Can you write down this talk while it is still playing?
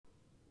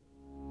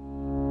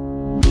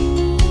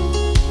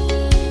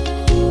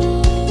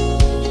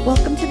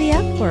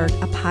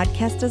Network, a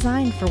podcast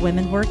designed for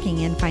women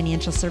working in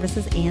financial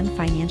services and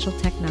financial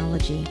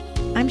technology.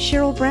 I'm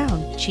Cheryl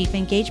Brown, Chief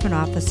Engagement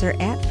Officer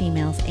at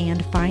Females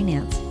and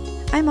Finance.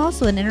 I'm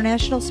also an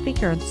international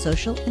speaker on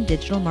social and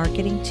digital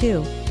marketing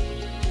too.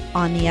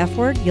 On the F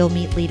Word, you'll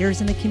meet leaders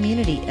in the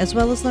community, as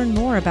well as learn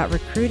more about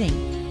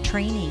recruiting,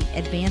 training,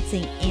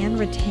 advancing, and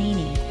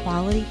retaining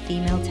quality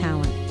female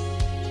talent.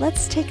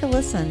 Let's take a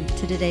listen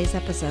to today's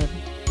episode.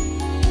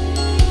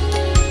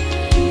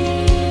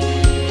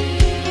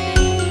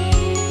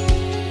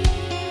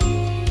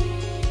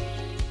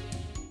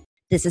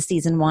 This is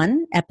season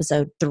 1,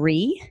 episode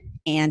 3,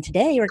 and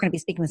today we're going to be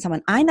speaking with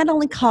someone I not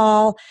only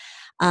call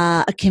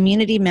a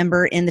community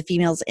member in the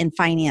females in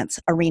finance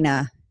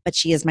arena, but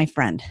she is my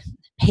friend.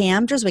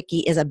 Pam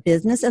Drzewiecki is a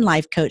business and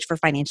life coach for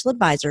financial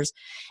advisors,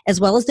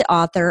 as well as the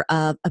author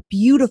of a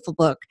beautiful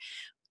book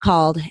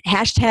called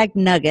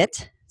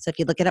 #Nugget. So if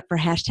you look it up for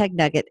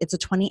 #Nugget, it's a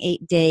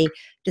 28-day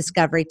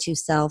discovery to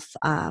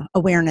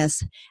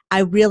self-awareness. I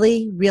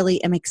really,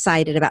 really am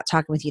excited about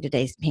talking with you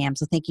today, Pam.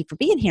 So thank you for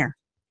being here.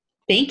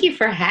 Thank you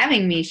for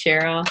having me,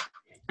 Cheryl.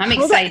 I'm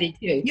excited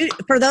too.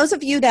 For those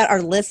of you that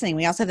are listening,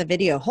 we also have a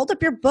video. Hold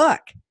up your book.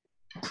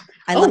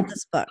 I love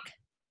this book.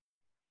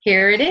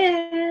 Here it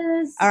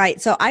is. All right.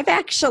 So I've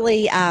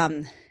actually,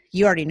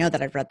 you already know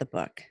that I've read the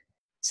book.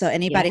 So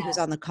anybody who's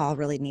on the call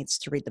really needs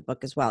to read the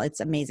book as well. It's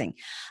amazing.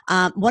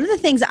 One of the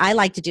things I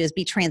like to do is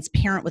be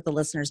transparent with the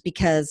listeners,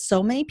 because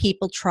so many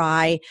people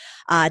try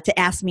to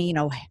ask me,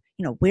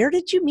 where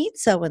did you meet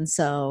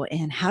so-and-so?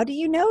 And how do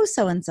you know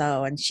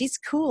so-and-so? And she's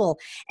cool.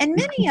 And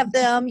many of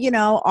them,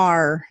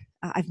 are,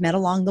 I've met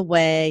along the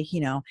way,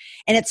 and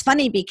it's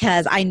funny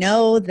because I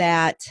know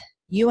that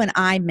you and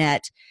I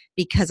met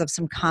because of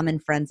some common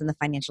friends in the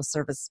financial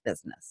service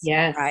business.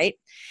 Yes. Right?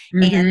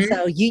 Mm-hmm. And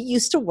so you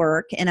used to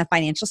work in a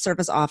financial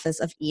service office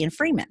of Ian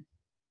Freeman.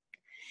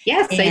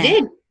 Yes, I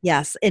did.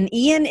 Yes. And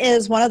Ian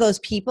is one of those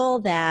people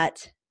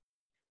that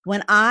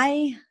when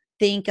I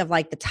think of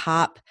like the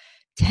top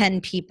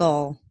 10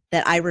 people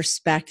that I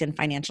respect in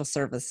financial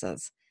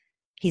services,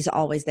 he's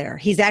always there.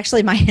 He's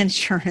actually my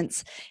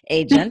insurance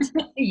agent.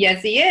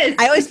 Yes, he is.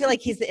 I always feel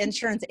like he's the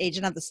insurance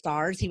agent of the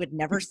stars. He would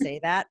never say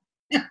that.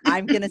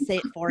 I'm going to say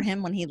it for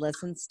him when he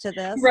listens to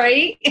this.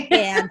 Right.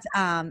 And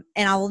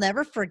I will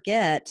never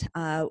forget,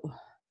 I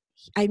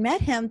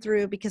met him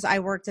because I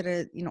worked at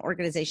a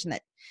organization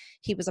that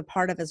he was a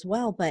part of as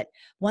well. But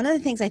one of the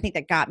things I think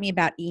that got me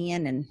about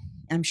Ian, and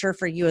I'm sure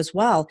for you as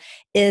well,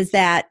 is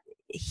that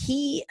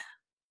he's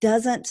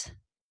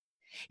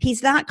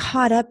not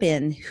caught up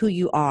in who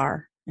you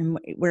are and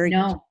where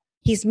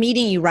he's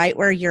meeting you right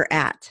where you're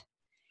at.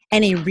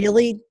 And he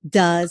really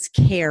does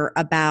care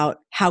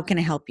about how can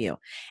I help you.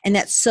 And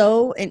that's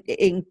so,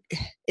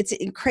 it's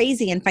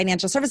crazy in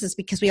financial services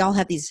because we all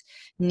have these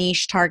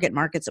niche target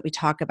markets that we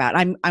talk about.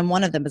 I'm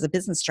one of them as a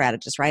business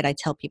strategist, right? I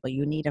tell people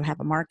you need to have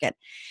a market.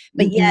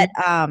 But yet,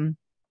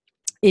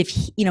 if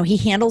he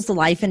handles the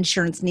life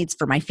insurance needs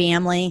for my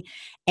family,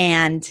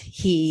 and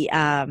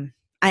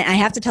I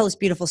have to tell this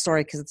beautiful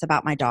story because it's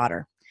about my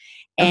daughter.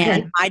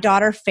 And my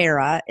daughter,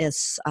 Farah,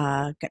 is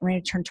getting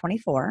ready to turn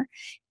 24.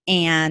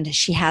 And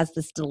she has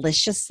this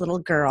delicious little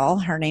girl.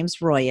 Her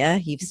name's Roya.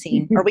 You've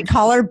seen, or we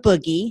call her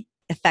Boogie,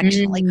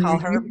 affectionately call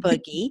her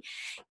Boogie.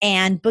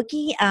 And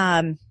Boogie,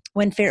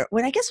 when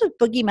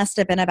Boogie must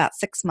have been about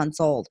 6 months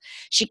old,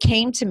 she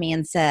came to me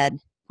and said,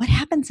 "What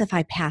happens if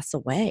I pass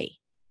away?"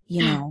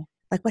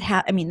 Like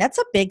that's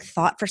a big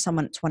thought for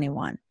someone at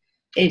 21.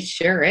 It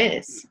sure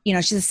is.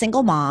 She's a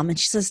single mom, and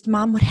she says,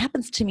 "Mom, what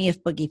happens to me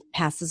if Boogie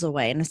passes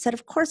away?" And I said,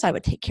 "Of course I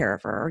would take care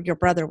of her, or your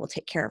brother will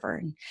take care of her."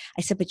 And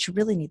I said, "But you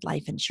really need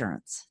life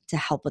insurance to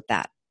help with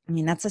that. I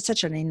mean, that's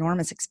such an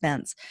enormous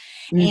expense."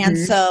 And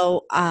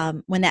so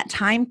when that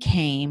time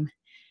came,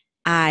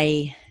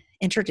 I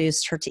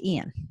introduced her to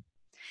Ian.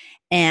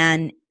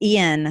 And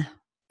Ian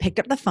picked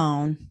up the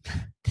phone.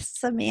 This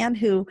is a man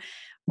who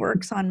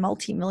works on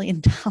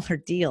multi-million-dollar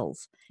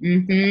deals.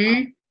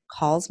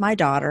 Calls my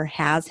daughter,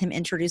 has him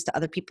introduced to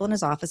other people in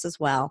his office as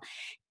well.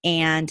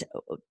 And,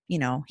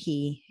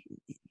 he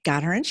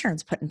got her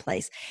insurance put in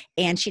place.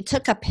 And she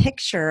took a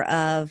picture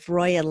of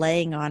Roya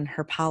laying on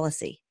her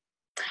policy.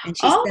 And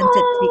she sent it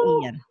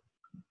to Ian.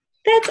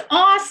 That's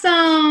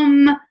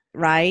awesome.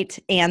 Right.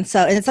 And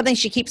it's something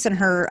she keeps in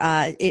her,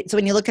 so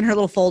when you look in her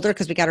little folder,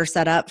 because we got her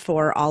set up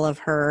for all of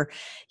her,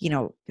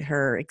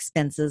 her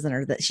expenses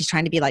and she's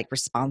trying to be like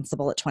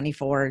responsible at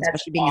 24,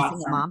 especially being a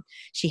single mom.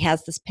 She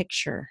has this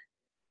picture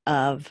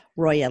of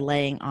Roya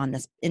laying on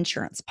this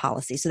insurance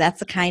policy. So that's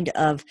the kind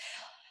of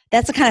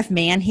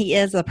man he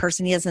is, the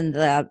person he is, and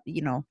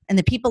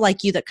the people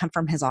like you that come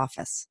from his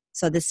office.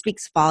 So this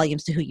speaks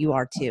volumes to who you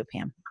are too,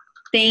 Pam.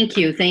 Thank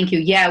you.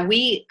 Yeah,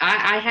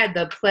 I had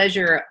the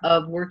pleasure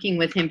of working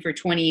with him for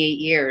 28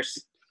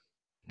 years.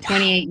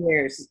 28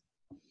 years.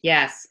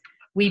 Yes.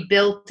 We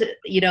built,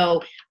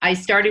 I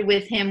started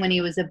with him when he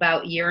was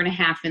about a year and a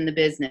half in the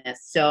business.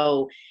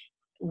 So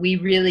we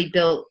really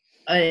built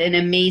an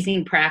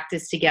amazing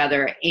practice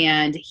together,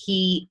 and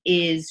he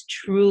is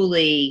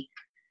truly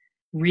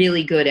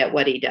really good at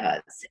what he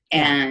does.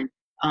 And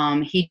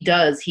He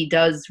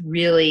does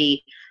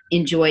really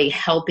enjoy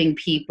helping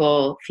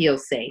people feel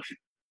safe.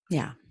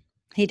 Yeah,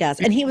 he does.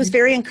 And he was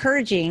very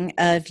encouraging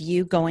of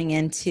you going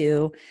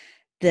into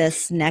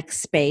this next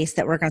space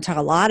that we're going to talk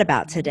a lot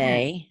about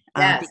today.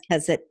 Yes.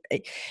 Because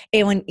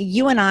and when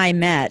you and I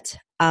met,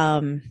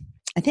 I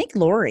think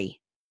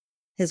Lori,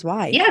 his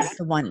wife, yes,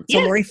 the one. So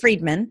yes. Lori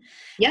Friedman.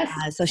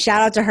 Yes. So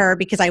shout out to her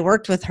because I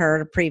worked with her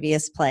at a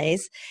previous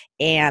place,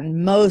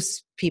 and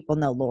most people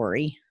know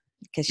Lori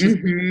because she's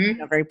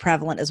very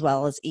prevalent as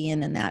well as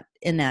Ian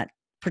in that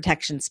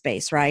protection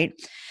space, right?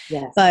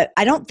 Yes. But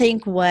I don't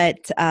think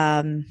what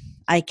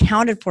I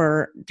counted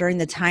for during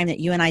the time that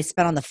you and I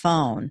spent on the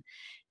phone,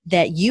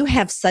 that you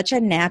have such a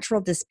natural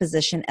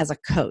disposition as a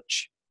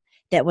coach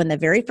that when the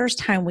very first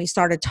time we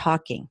started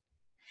talking,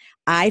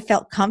 I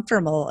felt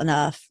comfortable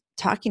enough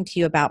talking to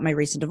you about my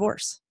recent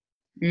divorce.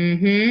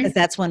 Because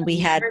that's when we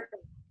had,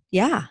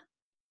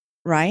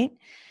 right?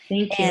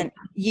 Thank you. And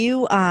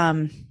you,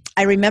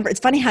 I remember, it's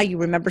funny how you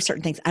remember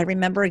certain things. I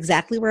remember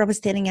exactly where I was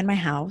standing in my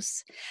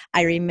house.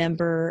 I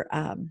remember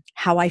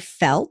how I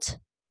felt,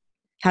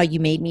 how you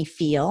made me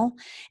feel,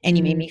 and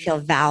you made me feel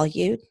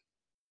valued.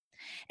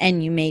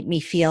 And you made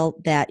me feel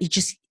that you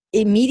just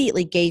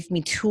immediately gave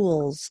me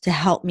tools to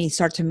help me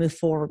start to move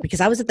forward,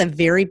 because I was at the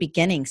very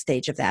beginning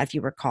stage of that, if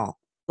you recall.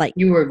 Like,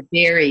 you were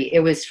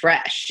it was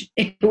fresh.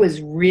 It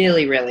was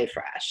really, really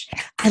fresh.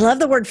 I love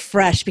the word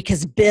fresh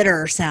because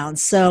bitter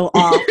sounds so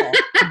awful,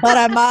 but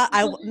I'm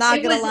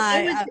not going to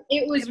lie.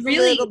 It was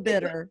really a little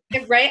bitter.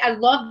 Right? I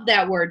love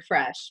that word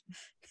fresh.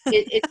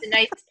 It's a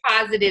nice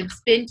positive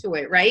spin to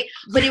it, right?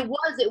 But it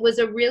was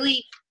a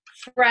really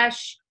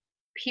fresh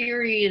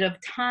period of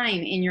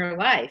time in your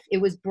life. It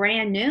was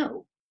brand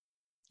new.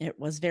 It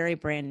was very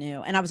brand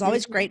new. And I was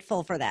always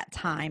grateful for that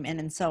time.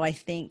 And so I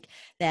think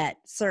that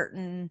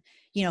certain,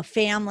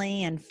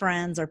 family and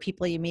friends are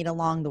people you meet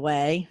along the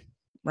way,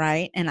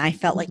 right? And I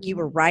felt like you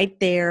were right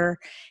there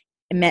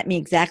and met me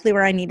exactly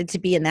where I needed to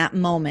be in that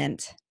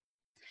moment.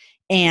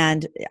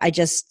 And I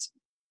just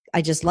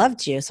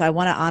loved you. So I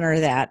want to honor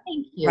that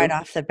right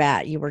off the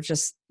bat. You were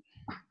just,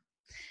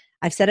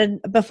 I've said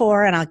it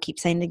before and I'll keep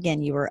saying it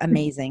again. You were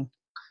amazing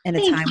in a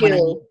time when I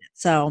needed it.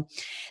 So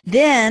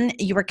then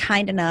you were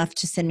kind enough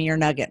to send me your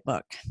nugget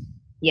book.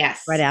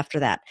 Yes. Right after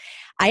that.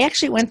 I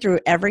actually went through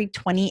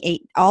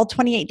all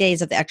 28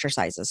 days of the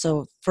exercises.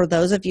 So for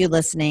those of you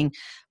listening,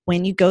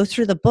 when you go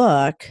through the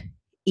book,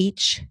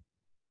 each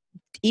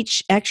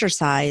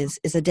exercise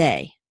is a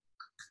day.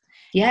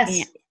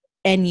 Yes.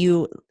 And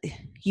you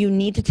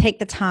need to take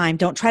the time.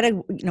 Don't try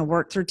to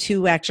work through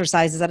 2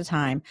 exercises at a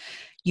time.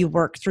 You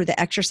work through the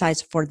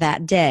exercise for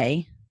that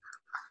day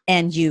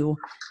and you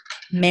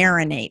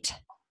marinate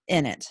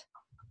in it.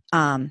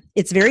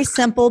 It's very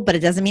simple, but it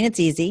doesn't mean it's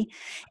easy.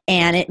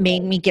 And it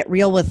made me get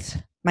real with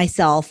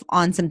myself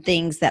on some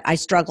things that I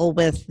struggle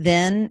with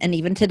then and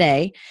even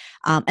today.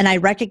 And I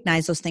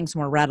recognize those things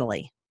more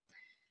readily.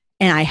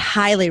 And I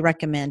highly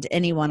recommend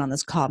anyone on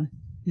this call,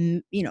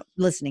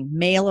 listening,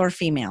 male or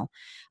female,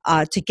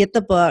 to get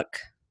the book.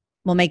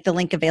 We'll make the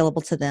link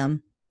available to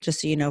them,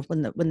 just so you know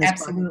when this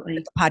Absolutely.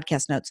 book, the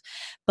podcast notes.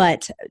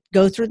 But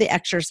go through the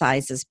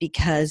exercises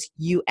because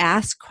you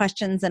ask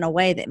questions in a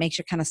way that makes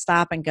you kind of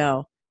stop and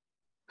go,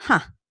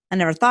 I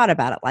never thought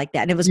about it like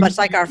that. And it was much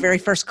like our very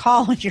first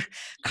call when you're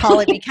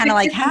calling me kind of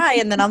like, hi.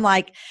 And then I'm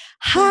like,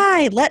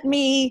 hi, let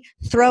me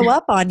throw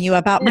up on you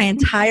about my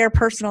entire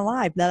personal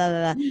life. Blah,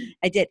 blah, blah.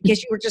 I did,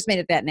 because you were just made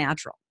it that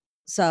natural.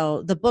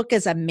 So the book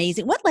is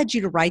amazing. What led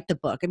you to write the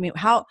book? I mean,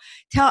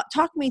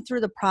 talk me through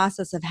the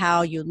process of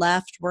how you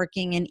left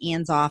working in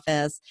Ian's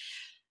office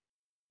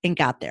and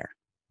got there.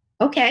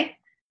 Okay.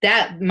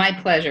 My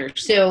pleasure.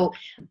 So,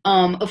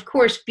 of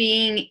course,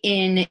 being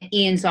in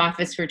Ian's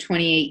office for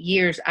 28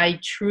 years, I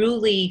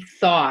truly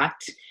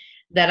thought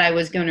that I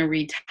was going to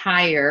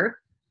retire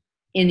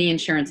in the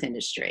insurance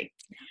industry.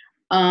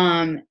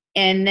 And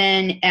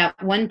then at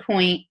one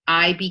point,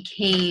 I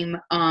became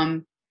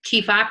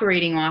chief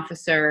operating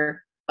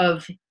officer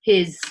of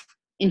his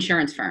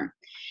insurance firm.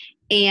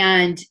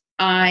 And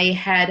I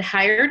had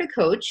hired a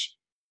coach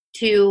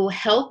to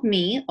help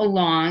me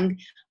along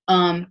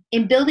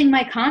in building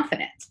my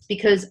confidence,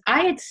 because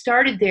I had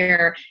started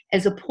there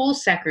as a pool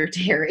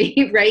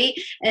secretary, right?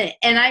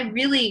 And I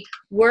really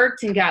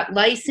worked and got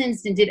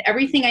licensed and did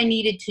everything I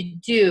needed to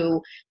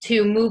do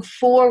to move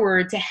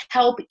forward to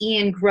help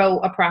Ian grow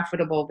a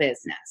profitable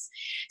business.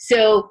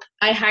 So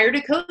I hired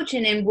a coach,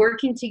 and in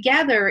working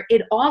together,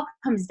 it all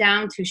comes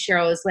down to,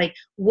 Cheryl, is like,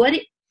 what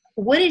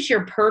is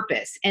your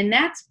purpose? And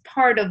that's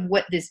part of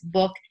what this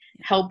book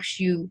helps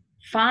you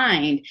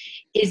find,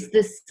 is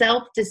the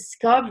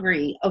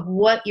self-discovery of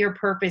what your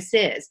purpose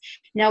is.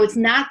 Now, it's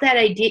not that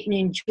I didn't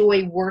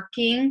enjoy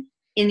working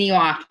in the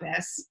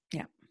office.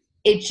 Yeah.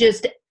 It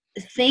just,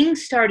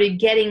 things started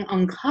getting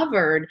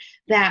uncovered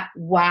that,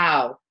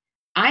 wow,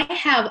 I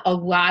have a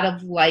lot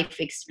of life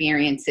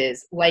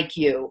experiences like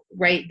you,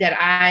 right, that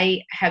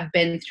I have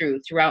been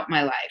throughout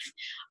my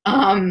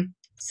life.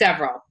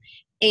 Several.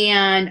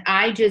 And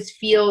I just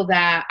feel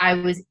that I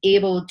was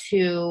able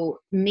to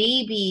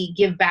maybe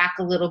give back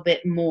a little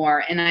bit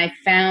more. And I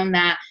found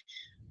that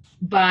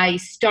by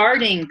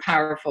starting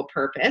Powerful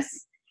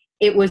Purpose,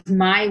 it was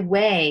my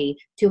way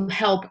to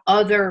help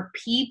other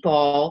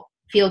people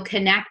feel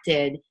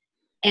connected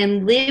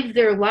and live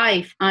their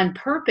life on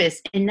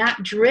purpose and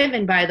not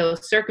driven by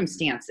those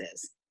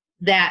circumstances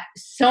that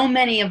so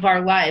many of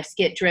our lives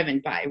get driven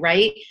by,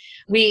 right?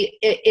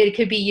 It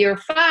could be year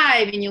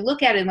 5 and you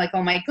look at it like,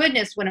 oh my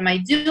goodness, what am I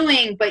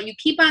doing? But you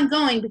keep on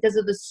going because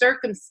of the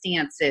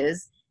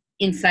circumstances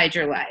inside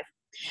your life.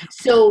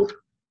 So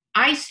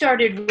I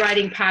started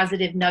writing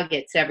positive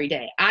nuggets every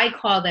day. I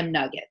call them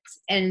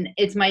nuggets, and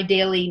it's my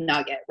daily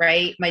nugget,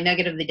 right? My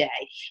nugget of the day.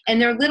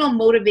 And they're little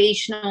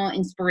motivational,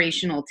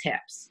 inspirational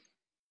tips.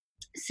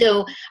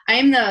 So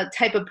I'm the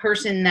type of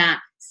person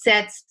that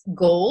sets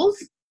goals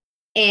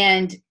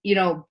and,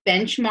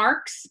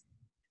 benchmarks.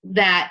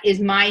 That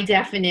is my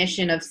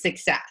definition of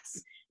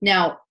success.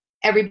 Now,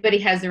 everybody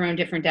has their own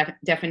different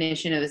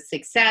definition of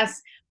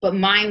success, but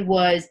mine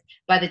was,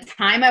 by the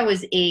time I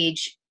was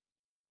age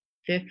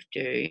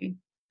 50,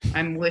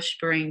 I'm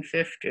whispering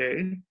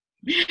 50,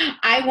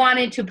 I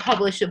wanted to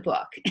publish a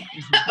book.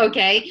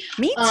 Okay.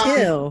 Me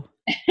too.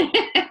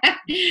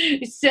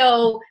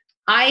 So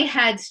I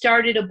had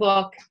started a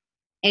book,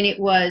 and it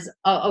was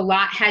a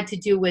lot had to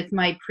do with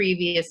my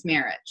previous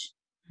marriage.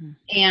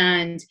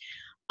 And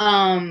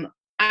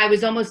I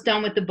was almost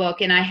done with the book,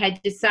 and I had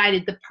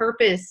decided the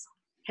purpose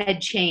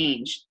had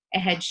changed. It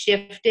had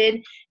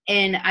shifted,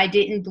 and I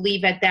didn't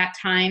believe at that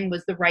time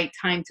was the right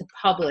time to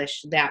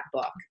publish that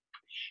book.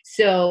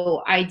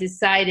 So I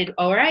decided,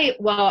 all right,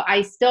 well,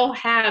 I still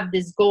have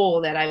this goal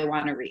that I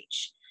want to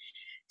reach.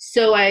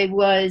 So I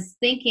was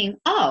thinking,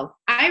 oh,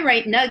 I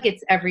write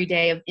nuggets every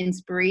day of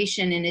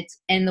inspiration,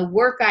 and the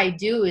work I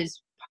do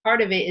is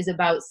part of it is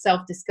about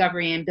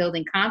self-discovery and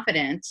building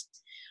confidence.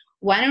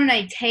 Why don't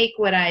I take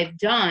what I've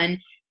done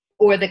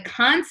or the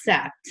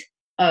concept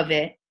of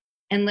it,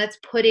 and let's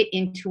put it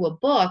into a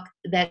book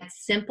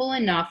that's simple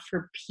enough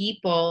for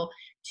people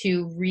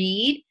to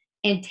read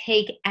and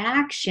take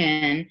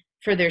action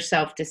for their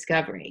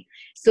self-discovery.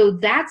 So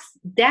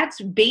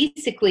that's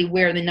basically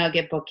where the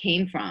nugget book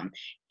came from.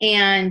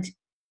 And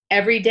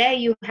every day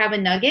you have a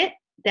nugget,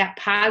 that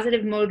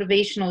positive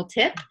motivational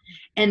tip,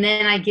 and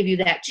then I give you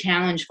that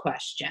challenge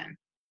question.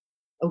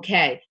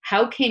 Okay,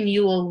 how can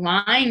you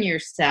align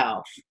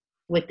yourself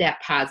with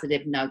that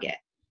positive nugget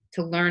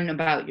to learn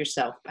about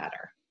yourself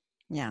better?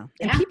 Yeah.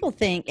 And people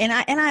think, and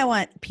I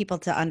want people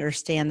to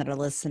understand that are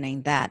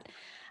listening, that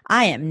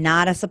I am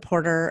not a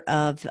supporter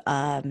of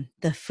the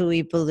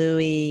fooey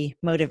balooey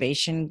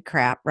motivation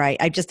crap, right?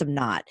 I just am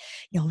not.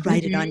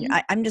 Write it on.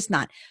 I'm just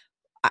not.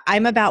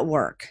 I'm about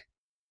work.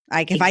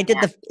 Like if I did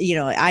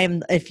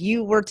if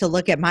you were to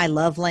look at my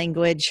love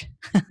language,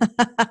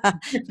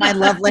 my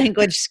love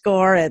language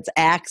score, it's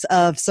acts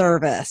of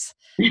service,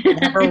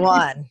 number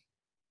 1.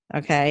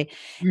 Okay.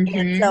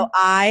 And so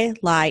I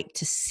like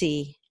to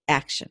see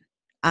action.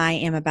 I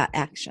am about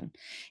action.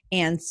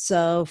 And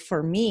so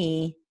for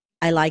me,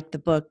 I like the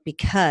book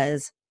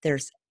because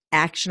there's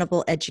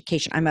actionable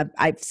education.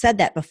 I've said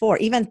that before,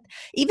 even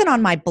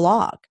on my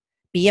blog,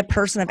 be a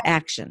person of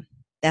action.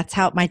 That's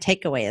how my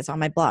takeaway is on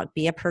my blog,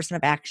 be a person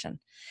of action.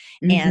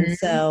 And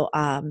so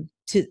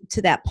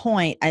to that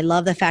point, I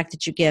love the fact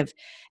that you give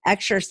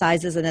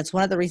exercises, and it's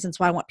one of the reasons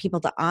why I want people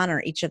to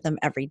honor each of them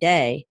every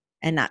day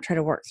and not try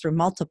to work through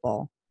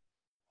multiple.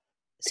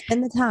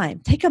 Spend the time.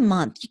 Take a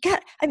month.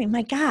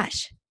 My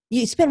gosh,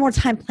 you spend more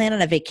time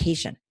planning a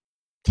vacation.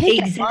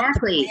 Take a month to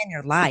plan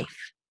your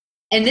life.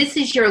 And this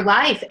is your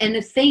life. And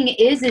the thing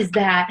is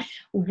that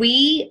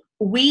we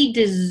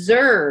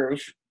deserve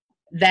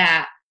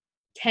that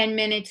 10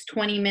 minutes,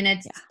 20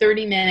 minutes,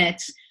 30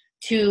 minutes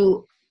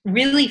to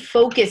really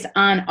focus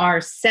on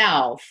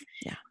ourselves.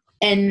 Yeah.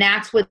 And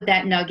that's what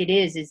that nugget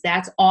is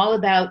that's all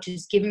about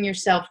just giving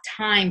yourself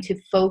time to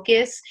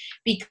focus,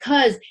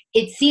 because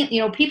it seems,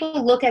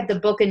 people look at the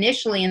book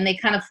initially and they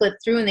kind of flip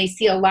through and they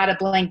see a lot of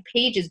blank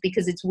pages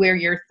because it's where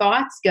your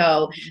thoughts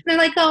go. And they're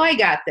like, oh, I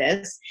got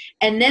this.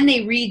 And then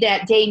they read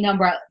that day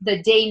number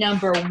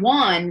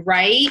 1,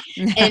 right?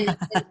 And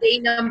the day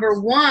number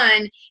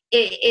 1,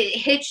 it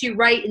hits you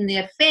right in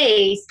the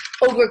face,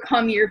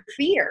 overcome your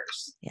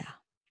fears. Yeah.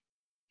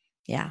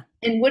 Yeah.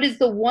 And what is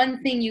the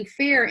one thing you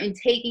fear in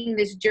taking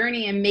this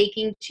journey and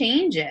making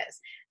changes?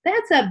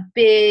 That's a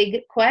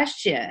big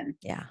question.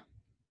 Yeah.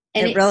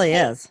 And it really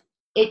is.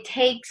 It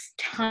takes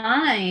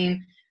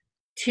time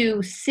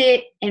to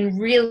sit and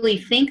really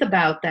think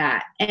about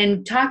that.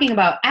 And talking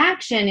about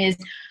action is,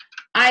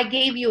 I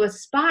gave you a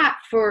spot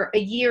for a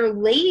year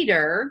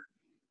later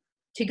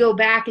to go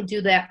back and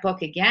do that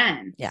book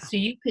again. Yeah. So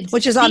you could,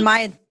 which is on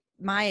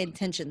my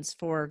intentions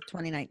for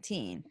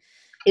 2019.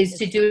 Is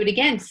to do it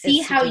again. See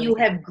how you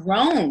have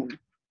grown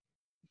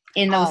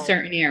in those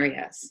certain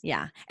areas.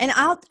 Yeah. And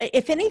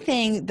if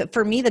anything,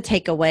 for me, the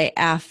takeaway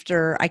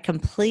after I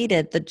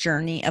completed the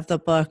journey of the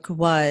book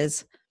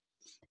was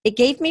it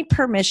gave me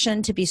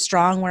permission to be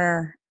strong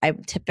where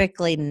I'm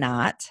typically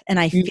not. And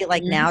I feel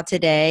like Mm-hmm. now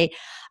today,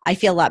 I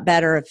feel a lot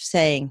better of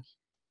saying,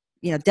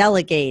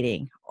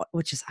 delegating,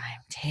 which is,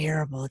 I'm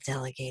terrible at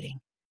delegating.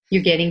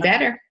 You're getting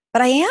better.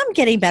 But I am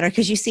getting better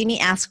because you see me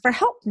ask for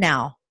help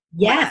now.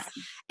 Yes.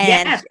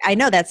 And yes. I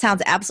know that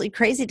sounds absolutely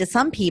crazy to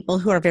some people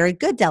who are very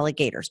good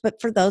delegators.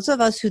 But for those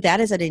of us who that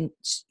is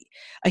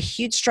a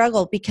huge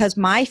struggle, because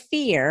my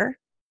fear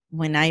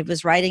when I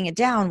was writing it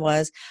down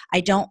was I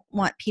don't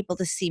want people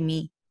to see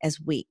me as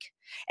weak.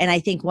 And I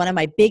think one of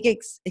my big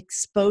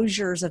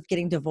exposures of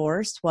getting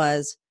divorced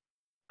was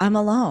I'm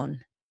alone.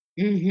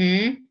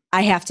 Mm-hmm.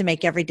 I have to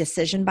make every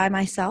decision by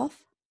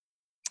myself.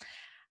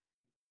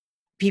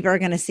 People are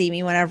going to see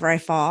me whenever I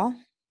fall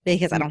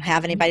because I don't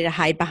have anybody to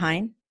hide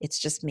behind. It's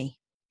just me.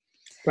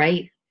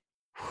 Right.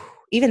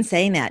 Even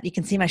saying that, you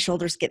can see my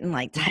shoulders getting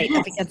like tight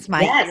up against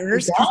my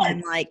ears because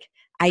I'm like,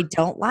 I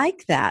don't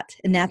like that.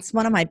 And that's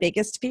one of my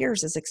biggest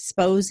fears is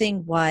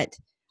exposing what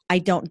I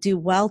don't do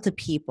well to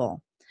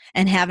people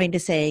and having to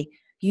say,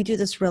 you do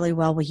this really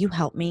well. Will you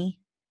help me?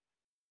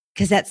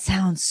 Because that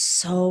sounds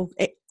so,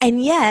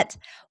 and yet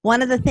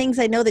one of the things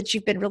I know that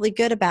you've been really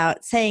good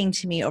about saying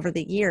to me over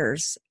the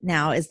years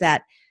now is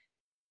that,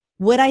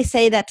 would I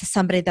say that to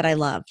somebody that I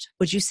loved?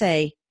 Would you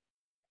say,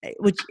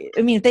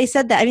 if they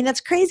said that, I mean,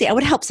 that's crazy. I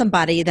would help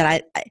somebody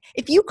that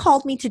if you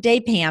called me today,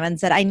 Pam, and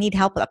said, I need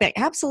help, I'd be like,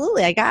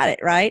 absolutely, I got it.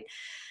 Right.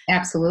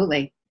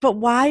 Absolutely. But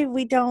why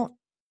we don't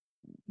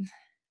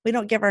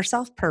give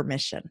ourselves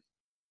permission?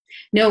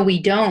 No, we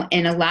don't.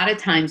 And a lot of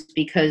times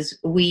because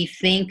we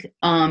think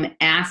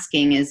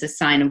asking is a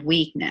sign of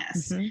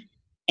weakness. Mm-hmm.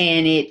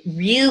 And it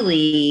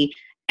really,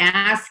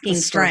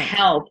 asking for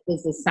help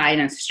is a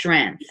sign of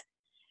strength.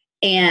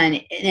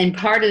 And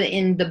part of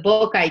in the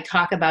book, I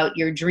talk about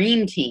your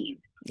dream team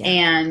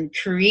and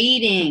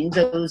creating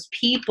those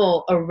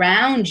people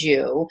around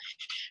you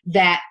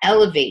that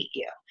elevate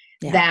you,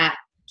 that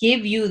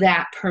give you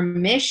that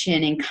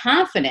permission and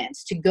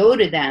confidence to go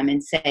to them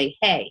and say,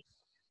 hey,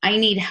 I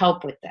need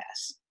help with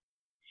this.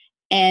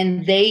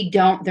 And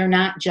they're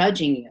not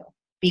judging you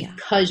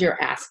because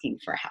you're asking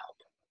for help.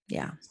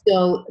 Yeah.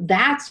 So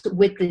that's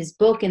with this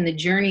book and the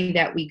journey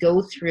that we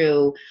go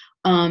through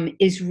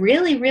is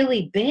really,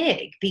 really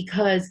big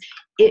because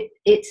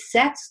it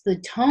sets the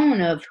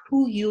tone of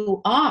who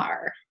you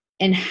are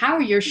and how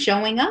you're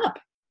showing up.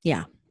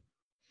 Yeah.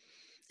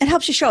 It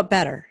helps you show up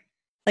better.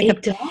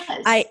 It does.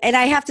 I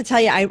have to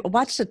tell you, I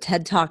watched a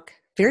TED Talk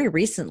very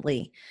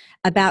recently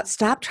about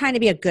stop trying to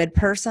be a good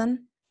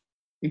person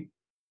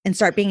and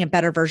start being a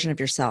better version of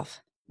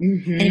yourself.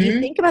 Mm-hmm. And if you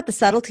think about the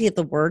subtlety of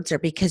the words there,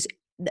 because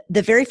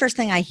the very first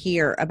thing I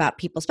hear about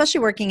people,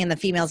 especially working in the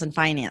females in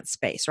finance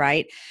space,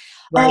 right?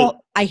 Oh,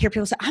 I hear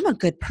people say, I'm a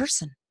good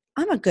person.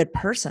 I'm a good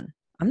person.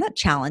 I'm not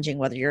challenging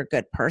whether you're a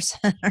good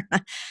person or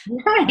not.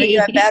 Right. Are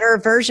you a better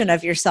version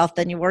of yourself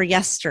than you were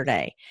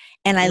yesterday?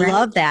 And I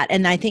love that.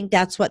 And I think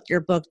that's what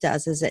your book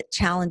does, is it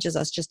challenges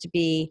us just to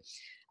be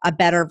a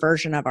better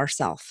version of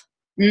ourselves.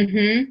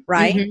 Mm-hmm.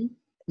 Right? Mm-hmm.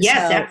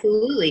 Yes,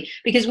 absolutely.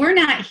 Because we're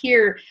not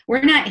here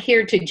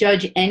to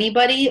judge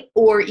anybody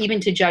or even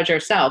to judge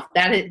ourselves.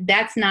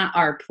 That's not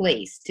our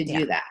place to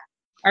do that.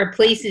 Our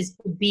place is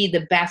to be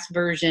the best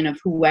version of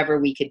whoever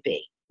we could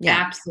be. Yeah.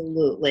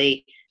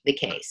 Absolutely the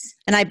case.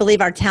 And I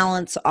believe our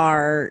talents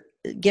are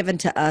given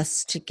to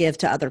us to give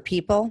to other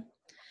people.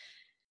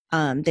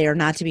 They are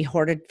not to be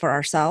hoarded for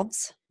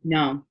ourselves.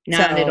 No,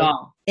 not at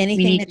all.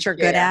 Anything that you're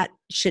good at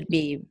should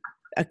be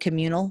a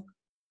communal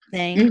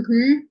thing.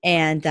 Mm-hmm.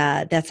 And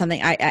that's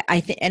something I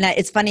think, and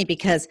it's funny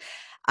because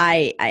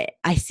I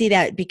see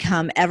that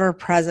become ever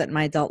present in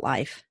my adult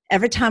life.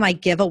 Every time I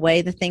give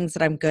away the things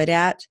that I'm good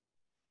at,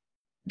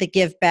 the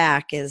give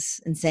back is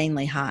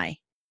insanely high.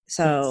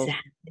 So,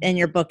 and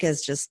your book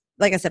is just,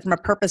 like I said, from a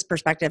purpose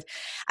perspective,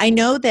 I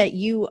know that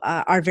you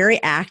are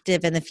very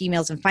active in the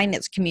females in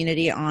finance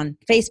community on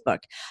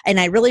Facebook. And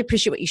I really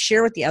appreciate what you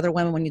share with the other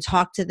women when you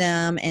talk to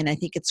them. And I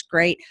think it's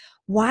great.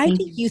 Why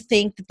do you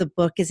think that the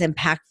book is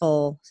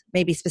impactful,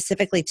 maybe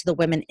specifically to the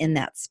women in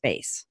that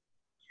space?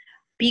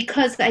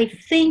 Because I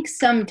think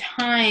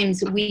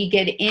sometimes we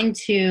get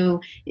into,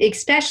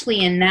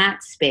 especially in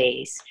that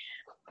space,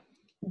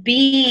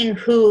 being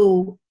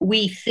who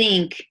we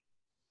think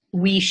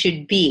we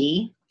should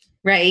be,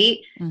 right?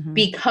 Mm-hmm.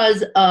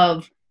 Because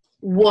of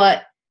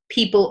what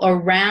people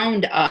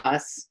around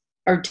us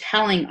are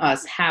telling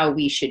us how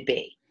we should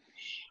be.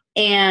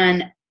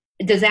 And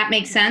does that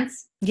make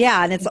sense?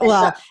 Yeah. And it's,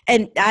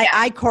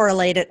 I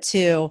correlate it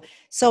to,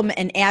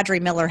 and Adri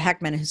Miller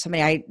Heckman, who's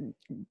somebody I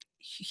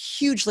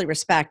hugely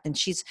respect. And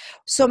she's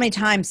so many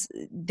times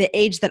the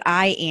age that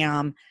I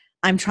am,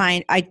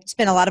 I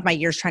spent a lot of my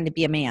years trying to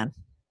be a man.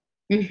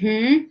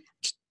 Mm-hmm.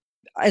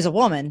 As a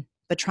woman,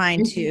 but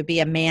trying to be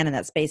a man in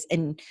that space.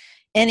 And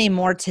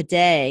anymore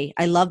today,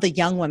 I love the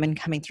young women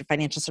coming through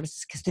financial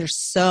services because they're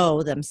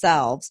so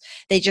themselves.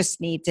 They just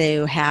need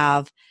to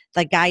have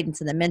the guidance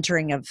and the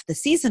mentoring of the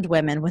seasoned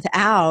women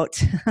without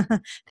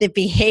the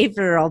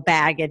behavioral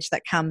baggage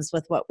that comes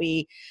with what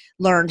we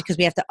learned, because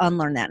we have to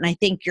unlearn that. And I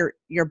think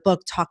your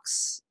book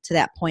talks to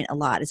that point a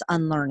lot, is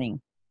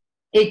unlearning.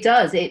 It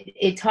does.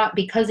 It taught,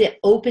 because it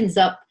opens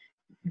up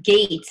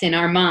gates in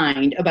our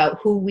mind about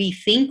who we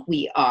think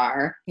we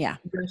are, yeah,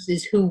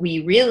 versus who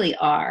we really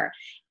are.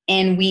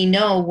 And we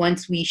know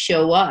once we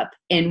show up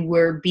and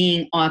we're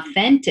being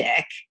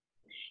authentic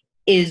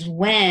is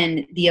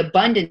when the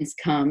abundance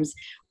comes.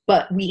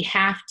 But we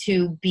have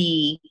to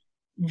be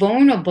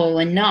vulnerable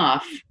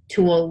enough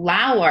to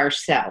allow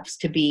ourselves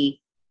to be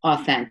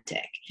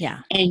authentic. Yeah.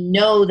 And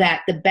know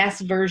that the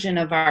best version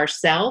of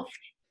ourselves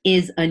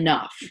is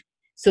enough.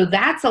 So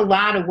that's a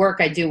lot of work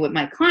I do with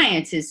my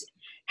clients, is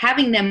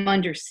having them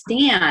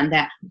understand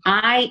that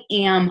I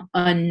am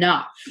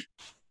enough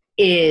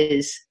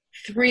is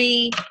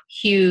 3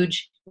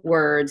 huge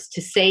words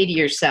to say to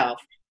yourself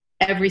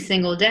every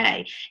single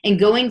day. And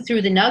going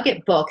through the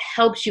Nugget book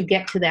helps you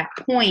get to that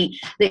point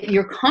that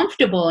you're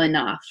comfortable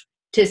enough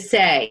to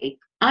say,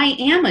 I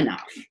am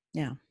enough.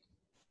 Yeah.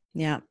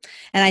 Yeah.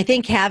 And I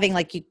think having,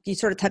 like you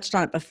sort of touched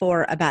on it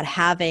before, about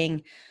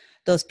having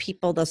those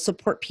people, those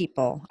support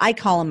people. I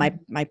call them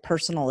my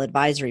personal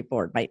advisory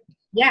board, my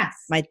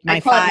I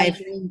call 5 it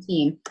my dream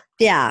team.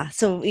 Yeah.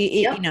 So,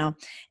 Yep.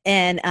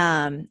 and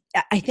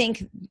I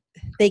think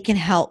they can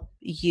help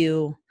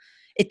you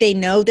if they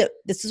know that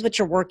this is what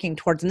you're working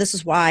towards. And this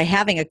is why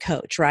having a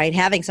coach, right?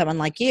 Having someone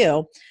like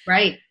you,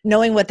 right?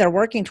 Knowing what they're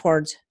working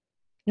towards,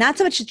 not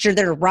so much that you're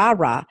there to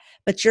rah-rah,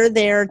 but you're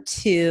there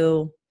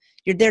to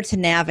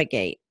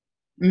navigate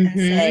and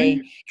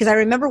say, because I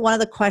remember one of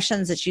the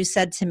questions that you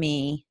said to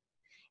me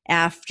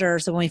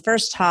so when we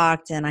first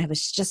talked, and I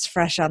was just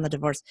fresh on the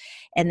divorce,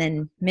 and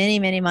then many,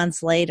 many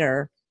months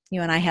later,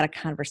 you and I had a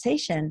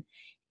conversation,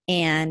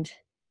 and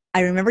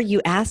I remember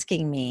you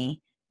asking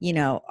me,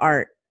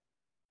 are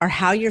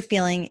how you're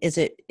feeling, is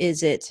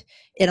it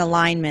in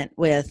alignment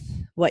with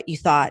what you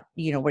thought,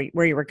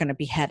 where you were going to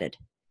be headed?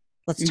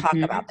 Let's talk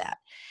about that.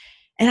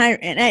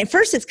 And at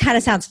first it kind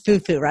of sounds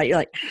foo-foo, right? You're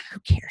like, who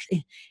cares?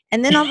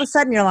 And then all of a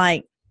sudden you're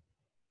like,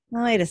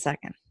 oh, wait a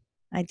second.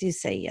 I do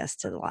say yes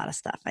to a lot of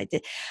stuff. I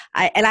did.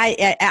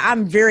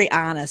 I'm very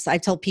honest. I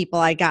told people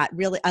I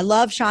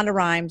love Shonda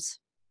Rhimes.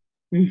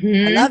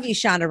 I love you,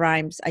 Shonda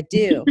Rhimes. I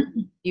do.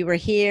 You were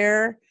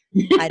here.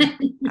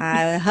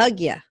 I hug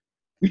you.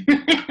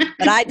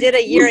 But I did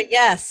a year at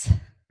yes.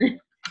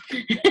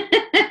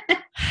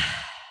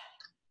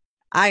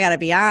 I got to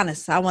be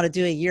honest. I want to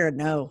do a year of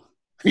no.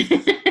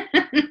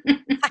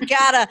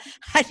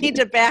 I need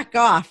to back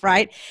off,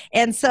 right?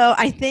 And so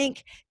I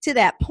think to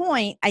that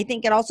point, I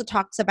think it also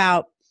talks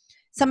about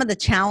some of the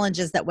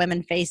challenges that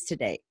women face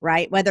today,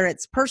 right? Whether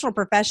it's personal,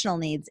 professional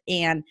needs.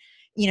 And,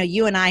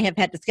 you and I have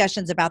had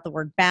discussions about the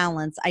word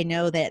balance. I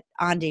know that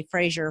Ande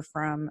Frazier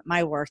from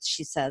My Worth,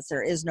 she says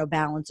there is no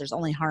balance, there's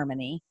only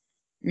harmony.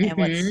 And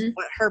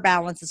what her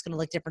balance is going to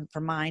look different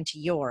from mine to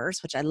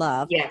yours, which I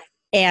love. Yes.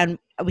 And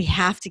we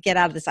have to get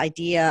out of this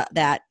idea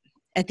that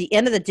at the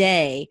end of the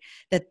day,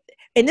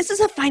 and this is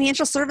a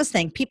financial service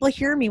thing. People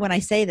hear me when I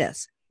say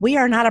this. We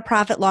are not a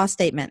profit loss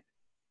statement.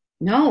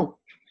 No.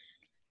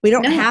 We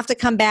don't have to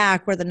come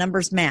back where the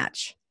numbers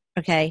match.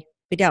 Okay?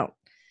 We don't.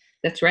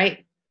 That's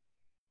right.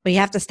 We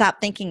have to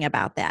stop thinking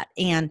about that.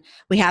 And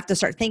we have to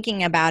start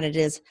thinking about it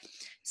as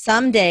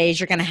some days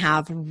you're going to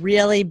have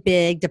really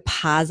big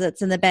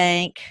deposits in the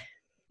bank,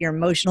 your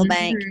emotional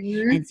bank,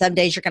 and some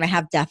days you're going to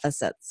have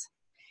deficits.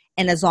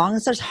 And as long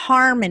as there's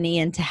harmony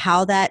into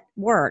how that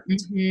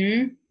worked,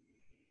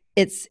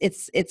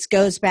 it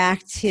goes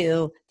back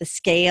to the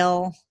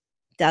scale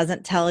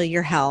doesn't tell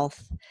your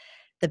health.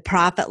 The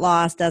profit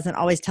loss doesn't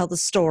always tell the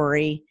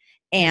story.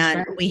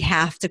 And we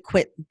have to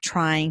quit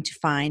trying to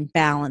find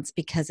balance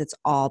because it's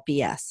all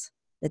BS.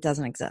 It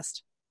doesn't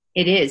exist.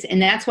 It is.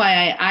 And that's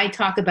why I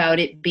talk about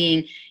it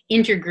being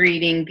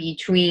integrating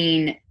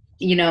between,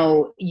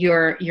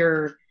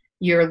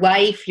 your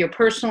life, your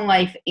personal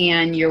life,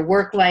 and your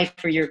work life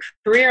or your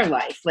career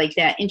life, like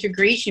that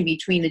integration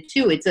between the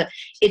two.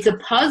 It's a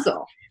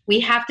puzzle. We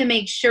have to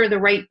make sure the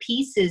right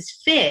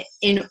pieces fit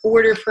in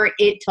order for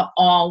it to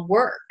all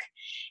work.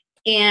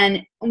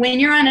 And when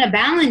you're on a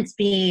balance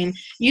beam,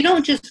 you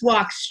don't just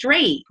walk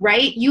straight,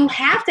 right? You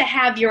have to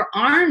have your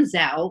arms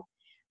out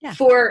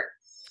for,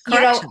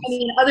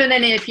 other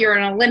than if you're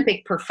an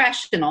Olympic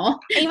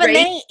professional. Even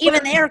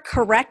they are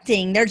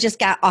correcting. They're just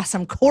got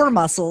awesome core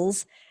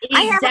muscles. Exactly.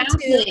 I have them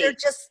too.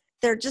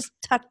 They're just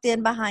tucked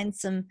in behind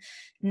some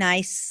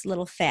nice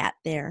little fat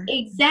there.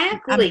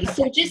 Exactly.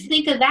 So just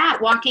think of that,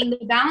 walking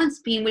the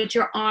balance beam with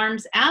your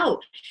arms out.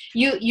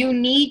 You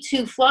need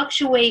to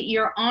fluctuate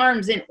your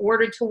arms in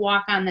order to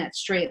walk on that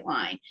straight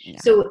line. Yeah.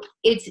 So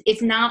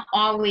it's not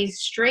always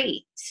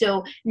straight.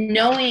 So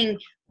knowing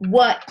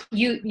what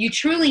you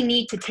truly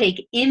need to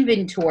take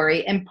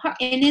inventory, and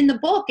in the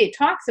book it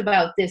talks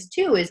about this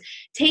too, is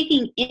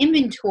taking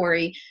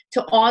inventory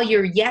to all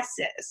your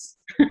yeses.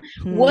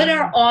 What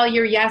are all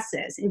your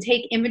yeses? And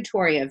take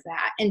inventory of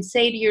that and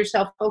say to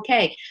yourself,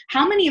 okay,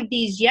 how many of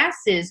these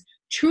yeses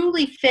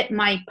truly fit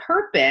my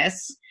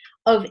purpose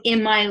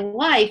in my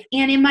life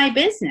and in my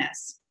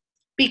business?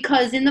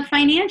 Because in the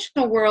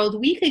financial world,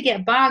 we could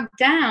get bogged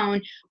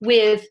down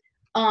with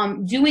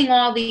doing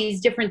all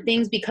these different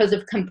things because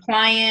of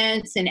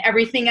compliance and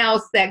everything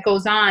else that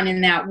goes on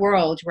in that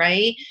world,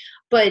 right?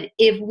 But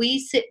if we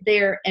sit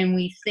there and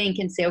we think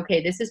and say,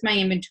 okay, this is my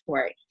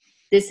inventory,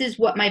 this is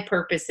what my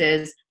purpose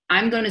is,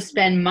 I'm going to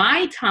spend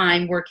my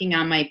time working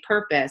on my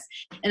purpose,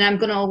 and I'm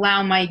going to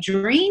allow my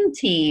dream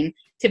team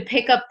to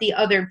pick up the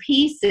other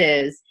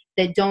pieces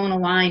that don't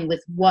align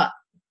with what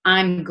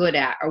I'm good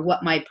at or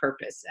what my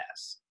purpose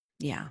is.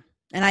 Yeah.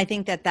 And I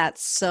think that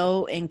that's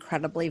so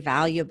incredibly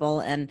valuable.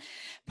 And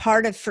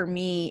part of, for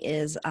me,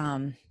 is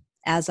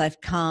as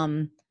I've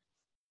come,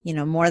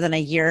 more than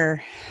a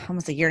year,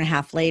 almost a year and a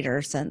half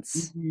later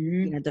since,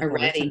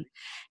 divorce,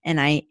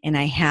 and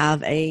I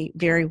have a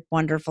very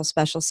wonderful,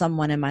 special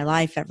someone in my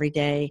life every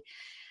day.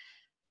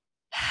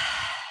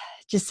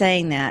 Just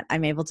saying that,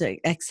 I'm able to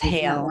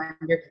exhale. Isn't that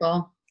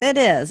wonderful? It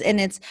is. And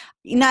it's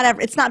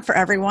not for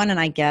everyone. And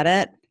I get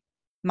it.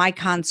 My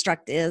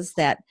construct is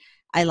that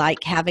I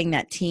like having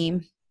that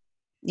team,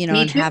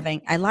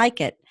 and I like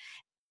it.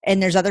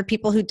 And there's other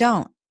people who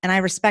don't. And I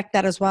respect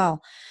that as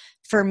well.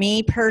 For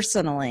me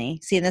personally,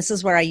 see, and this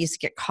is where I used to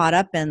get caught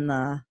up in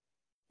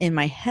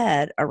my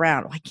head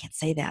around, I can't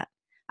say that.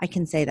 I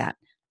can say that.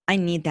 I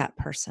need that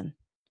person.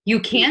 You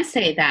can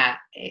say that.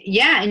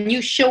 Yeah. And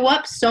you show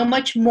up so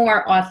much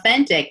more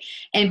authentic,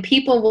 and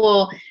people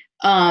will,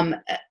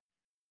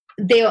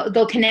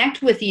 they'll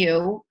connect with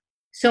you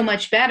so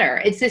much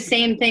better. It's the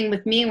same thing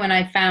with me when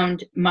I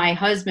found my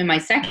husband, my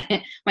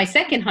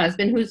second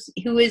husband,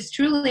 who is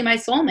truly my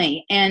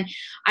soulmate. And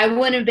I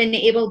wouldn't have been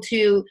able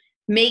to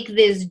make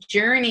this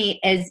journey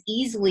as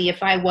easily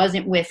if I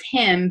wasn't with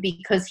him,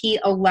 because he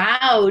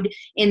allowed,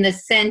 in the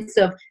sense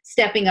of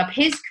stepping up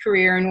his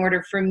career in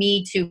order for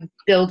me to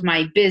build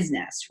my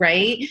business,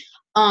 right?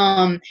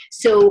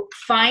 So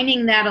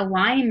finding that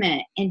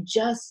alignment and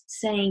just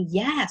saying,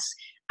 yes,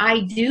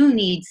 I do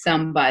need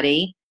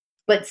somebody,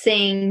 but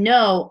saying,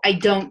 no, I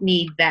don't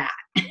need that.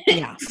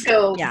 Yeah.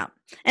 Yeah.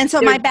 And so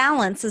my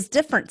balance is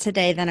different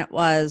today than it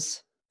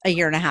was a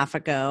year and a half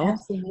ago.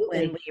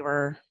 Absolutely. When we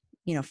were,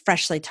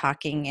 freshly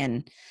talking,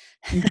 and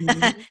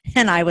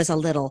and I was a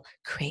little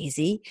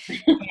crazy,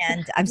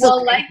 and I'm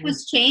so crazy. Life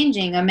was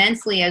changing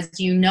immensely, as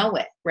you know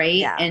it, right?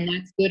 Yeah. And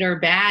that's good or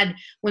bad.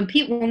 When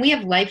we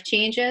have life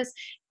changes,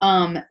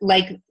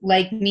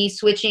 like me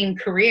switching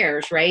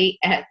careers, right,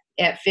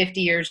 at 50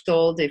 years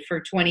old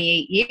for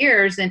 28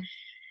 years,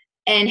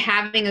 and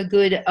having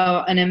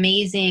an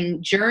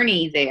amazing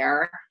journey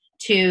there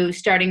to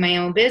starting my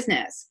own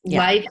business.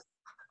 Yeah.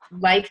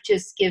 Life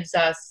just gives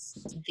us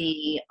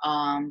the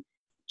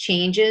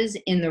changes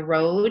in the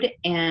road,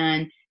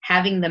 and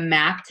having the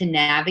map to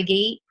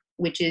navigate,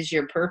 which is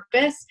your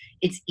purpose,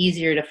 it's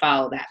easier to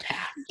follow that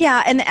path.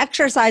 Yeah. And the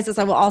exercises,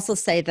 I will also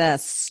say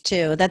this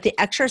too, that the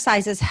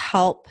exercises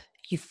help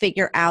you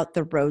figure out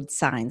the road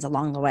signs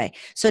along the way.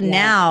 So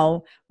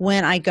now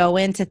when I go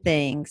into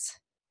things,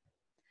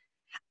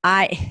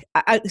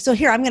 so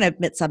here, I'm going to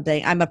admit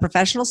something. I'm a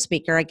professional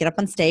speaker. I get up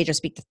on stage. I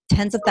speak to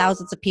tens of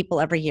thousands of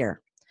people every year.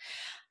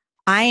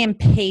 I am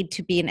paid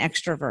to be an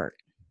extrovert.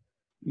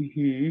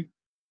 Mm-hmm.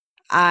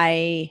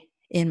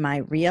 In my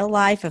real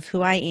life of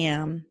who I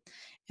am,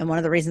 and one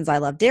of the reasons I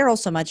love Daryl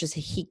so much is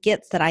he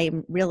gets that I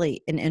am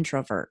really an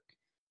introvert.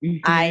 Mm-hmm.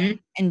 I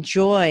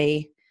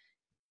enjoy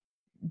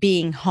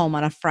being home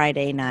on a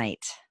Friday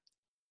night.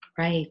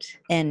 Right.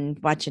 And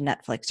watching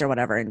Netflix or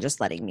whatever, and just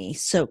letting me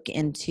soak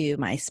into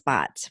my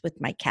spot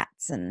with my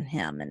cats and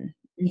him, and,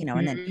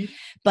 and then,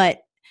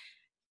 but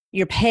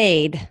you're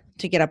paid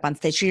to get up on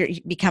stage. So you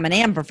become an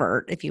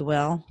ambivert, if you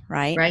will.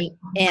 Right. Right.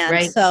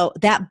 And so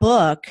that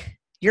book,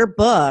 your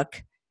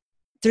book,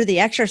 through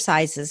the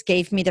exercises,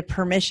 gave me the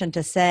permission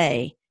to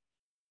say,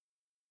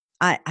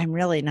 I'm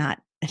really not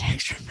an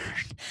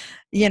extrovert,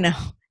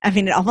 I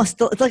mean,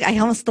 it's like, I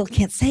almost still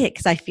can't say it,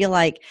 because I feel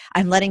like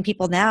I'm letting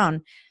people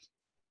down,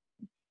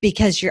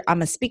 because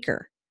I'm a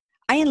speaker.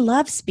 I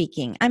love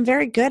speaking. I'm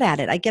very good at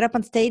it. I get up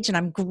on stage and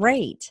I'm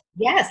great.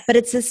 Yes. But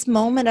it's this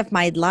moment of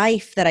my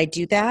life that I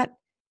do that.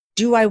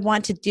 Do I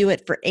want to do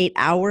it for 8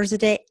 hours a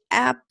day?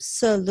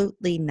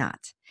 Absolutely not.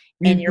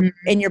 Mm-hmm.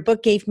 And your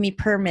book gave me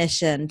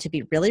permission to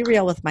be really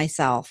real with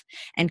myself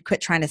and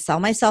quit trying to sell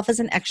myself as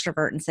an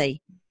extrovert and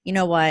say, you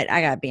know what?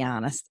 I got to be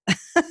honest.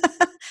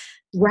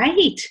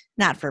 Right.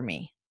 Not for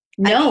me.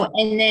 No.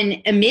 And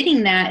then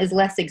admitting that is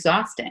less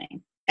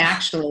exhausting.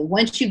 Actually,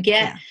 once you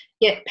get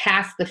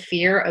past the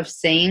fear of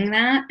saying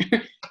that.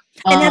 And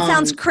that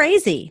sounds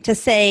crazy to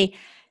say,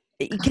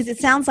 because it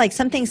sounds like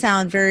something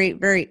sounds very,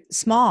 very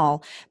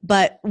small.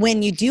 But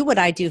when you do what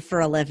I do for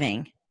a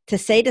living, to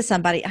say to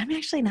somebody, I'm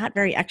actually not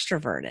very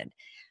extroverted.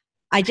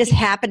 I just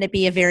happen to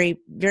be very,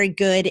 very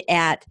good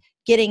at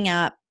getting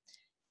up,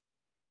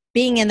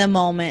 being in the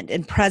moment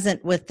and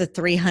present with the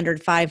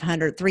 300,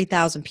 500,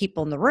 3,000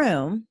 people in the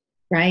room.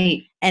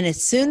 Right. And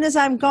as soon as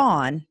I'm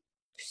gone,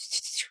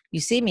 you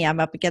see me, I'm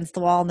up against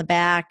the wall in the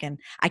back, and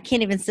I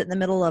can't even sit in the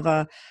middle of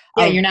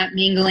you're not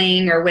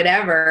mingling or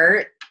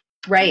whatever.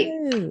 Right.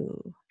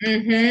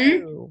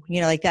 Mm-hmm.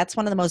 Like that's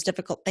one of the most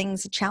difficult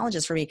things,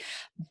 challenges for me.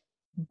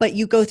 But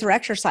you go through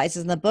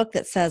exercises in the book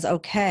that says,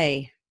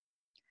 okay,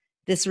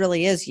 this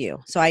really is you.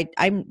 So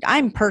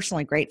I'm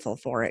personally grateful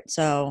for it.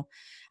 So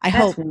I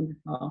That's hope.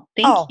 Wonderful.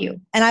 Thank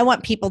you. And I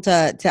want people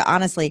to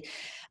honestly,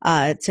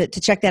 to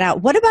check that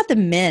out. What about the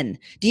men?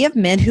 Do you have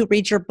men who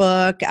read your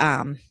book?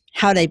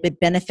 How they would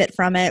benefit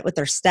from it with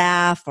their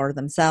staff or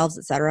themselves,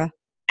 et cetera?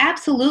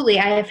 Absolutely.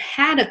 I have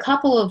had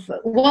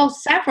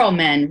several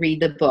men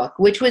read the book,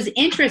 which was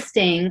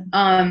interesting.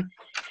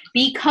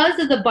 Because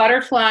of the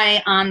butterfly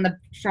on the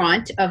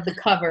front of the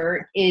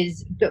cover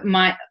is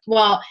my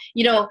color.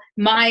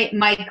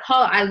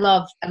 I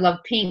love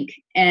pink,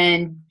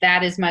 and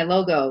that is my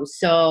logo.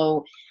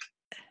 So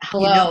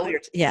hello.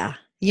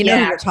 You know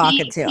who you're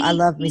talking to. I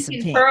love me some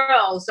pink and pink.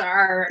 Pearls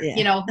are,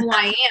 who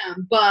I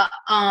am.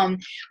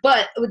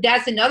 But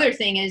that's another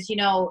thing is,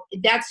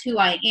 that's who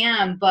I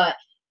am. But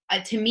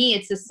to me,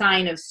 it's a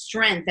sign of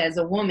strength as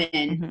a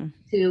woman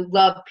to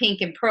love pink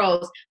and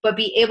pearls, but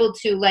be able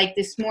to, like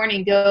this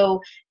morning,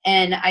 go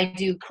and I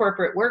do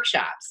corporate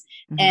workshops.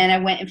 And I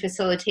went and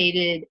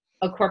facilitated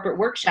a corporate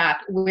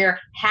workshop where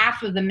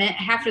half of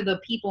the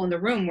people in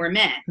the room were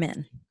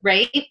men.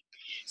 Right?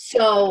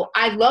 So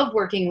I love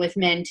working with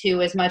men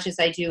too, as much as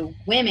I do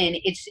women.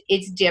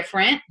 It's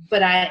different,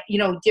 but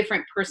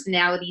different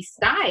personality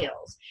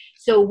styles.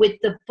 So with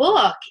the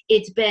book,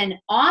 it's been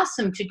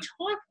awesome to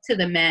talk to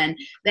the men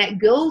that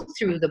go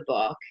through the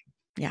book.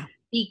 Yeah.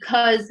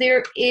 Because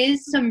there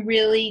is some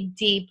really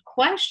deep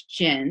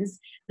questions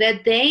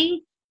that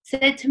they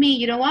said to me,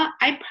 you know what?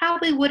 I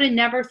probably would have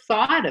never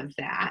thought of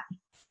that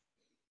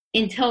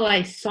until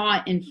I saw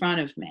it in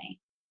front of me.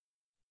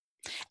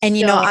 And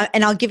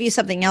and I'll give you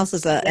something else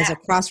as a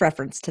cross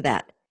reference to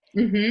that.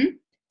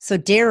 So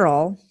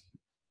Daryl,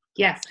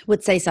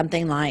 would say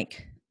something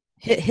like,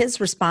 his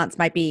response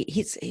might be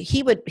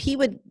he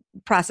would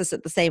process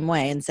it the same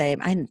way and say,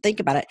 I didn't think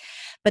about it,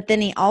 but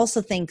then he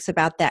also thinks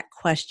about that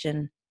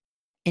question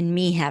and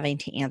me having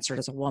to answer it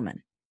as a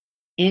woman.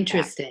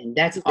 Interesting.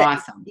 That's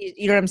awesome.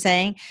 You know what I'm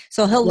saying?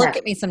 So he'll look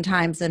at me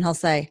sometimes and he'll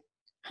say,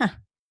 I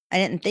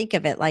didn't think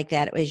of it like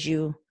that. It was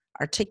you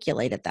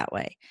articulate it that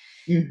way.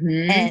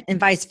 And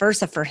vice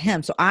versa for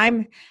him. So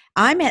I'm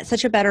at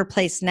such a better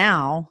place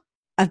now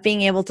of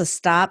being able to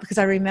stop, because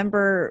I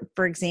remember,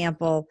 for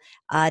example,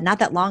 not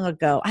that long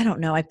ago, I don't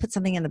know, I put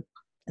something in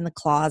the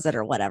closet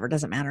or whatever,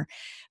 doesn't matter.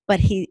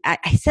 But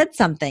I said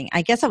something.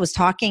 I guess I was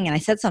talking and I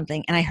said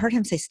something and I heard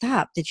him say,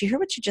 "Stop. Did you hear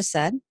what you just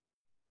said?"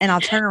 And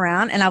I'll turn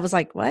around and I was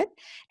like, "What?"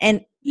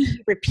 And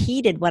he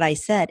repeated what I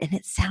said and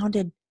it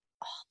sounded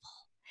awful.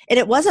 And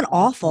it wasn't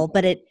awful,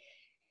 but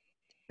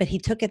he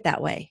took it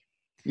that way.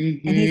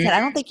 And he said, "I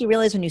don't think you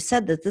realize when you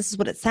said this is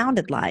what it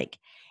sounded like."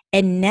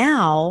 And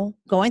now,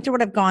 going through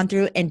what I've gone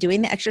through and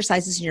doing the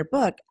exercises in your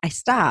book, I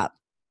stop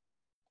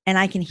and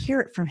I can hear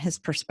it from his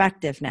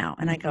perspective now.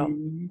 And I go,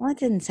 "Well, it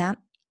didn't sound."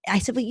 I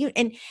said, "Well, you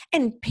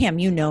and Pam,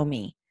 you know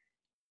me.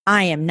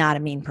 I am not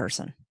a mean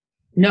person."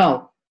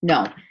 No,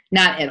 not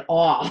at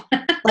all.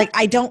 Like,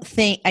 I don't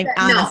think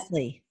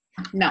honestly.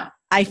 No.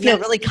 I feel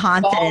really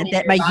confident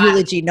that my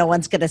eulogy, no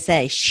one's going to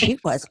say she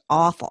was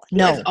awful.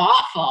 No, it was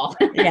awful.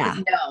 Yeah.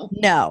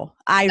 No.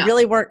 I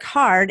really work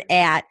hard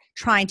at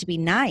trying to be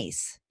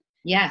nice.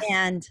 Yes.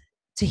 And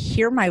to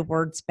hear my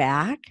words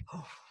back.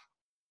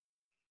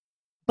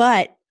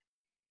 But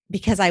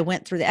because I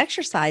went through the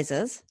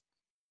exercises,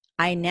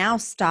 I now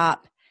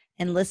stop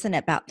and listen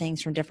about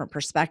things from different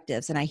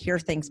perspectives and I hear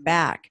things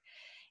back.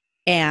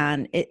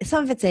 And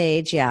some of it's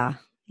age. Yeah.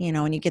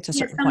 When you get to a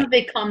certain point. Some of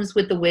it comes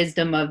with the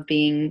wisdom of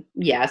being,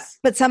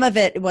 But some of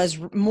it was,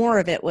 more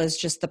of it was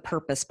just the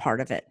purpose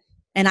part of it.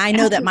 And I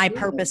know that my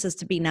purpose is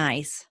to be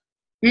nice.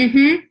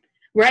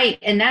 Right.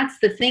 And that's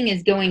the thing,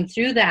 is going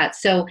through that.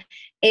 So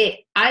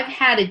I've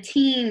had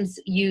teams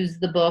use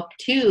the book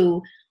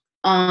too,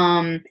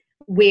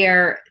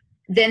 where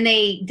then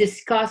they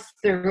discuss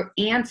their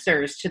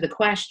answers to the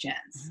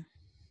questions.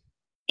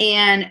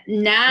 And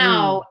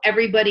now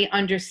everybody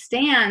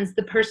understands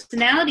the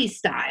personality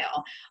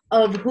style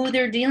of who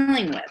they're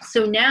dealing with.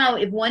 So now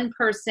if one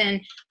person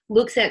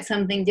looks at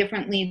something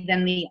differently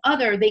than the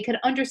other, they could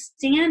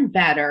understand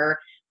better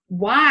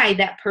why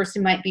that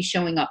person might be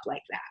showing up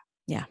like that.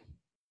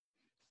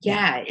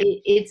 Yeah.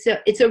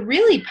 It's a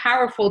really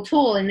powerful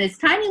tool in this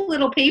tiny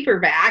little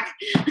paperback.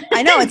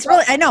 I know.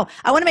 I know.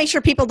 I want to make sure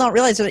people don't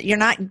realize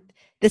that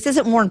this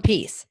isn't War and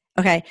Peace.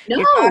 Okay. No,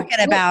 you're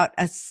talking about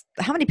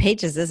how many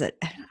pages is it?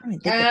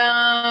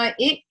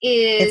 It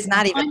is. It's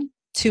not even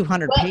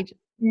 200 pages.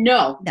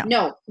 No.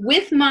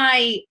 With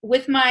my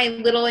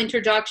little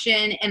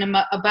introduction and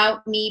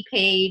about me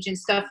page and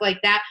stuff like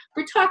that,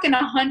 we're talking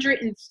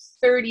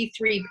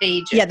 133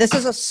 pages. Yeah, this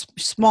is a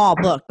small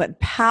book, but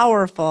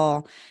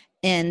powerful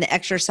in the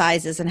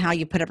exercises and how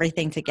you put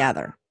everything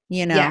together.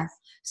 Yes.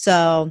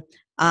 So.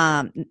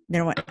 I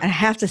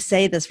have to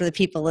say this for the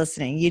people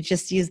listening. You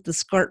just used the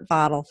squirt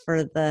bottle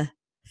for the.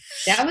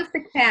 That was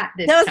the cat.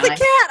 That was the cat.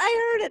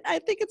 I heard it. I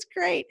think it's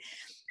great.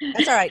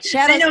 That's all right.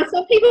 Shadows. I know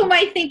some people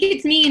might think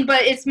it's mean,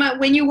 but it's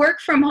when you work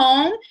from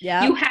home,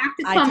 you have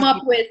to come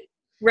up with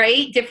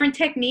different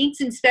techniques,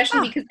 and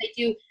especially because I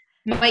do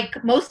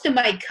most of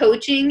my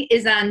coaching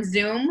is on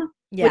Zoom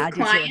with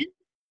clients.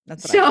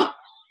 That's what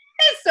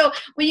So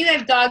when you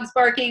have dogs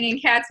barking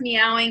and cats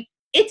meowing,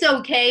 it's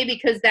okay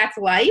because that's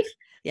life.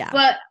 Yeah.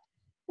 But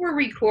we're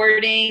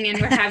recording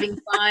and we're having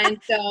fun.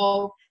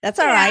 So that's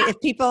all right. If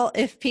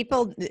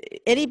people,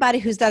 anybody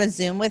who's done a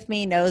Zoom with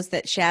me knows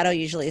that Shadow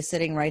usually is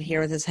sitting right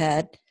here with his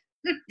head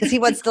because he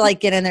wants to like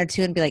get in there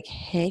too and be like,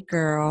 "Hey,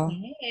 girl."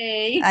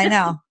 Hey. I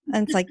know.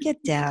 And it's like,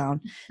 get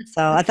down.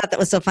 So I thought that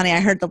was so funny. I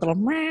heard the little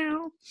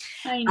meow.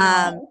 I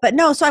know. But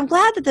no, so I'm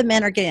glad that the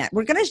men are getting it.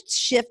 We're going to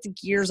shift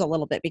gears a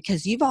little bit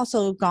because you've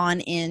also gone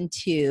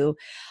into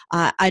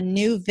a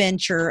new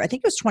venture. I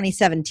think it was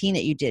 2017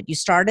 that you did. You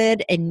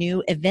started a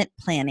new event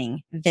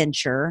planning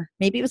venture.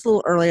 Maybe it was a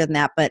little earlier than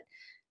that, but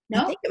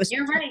no, I think it was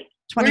you're right.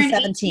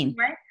 2017. 18,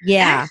 right?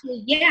 Yeah.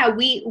 Actually, yeah,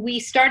 we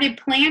started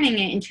planning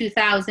it in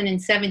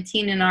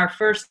 2017 and our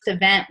first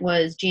event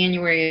was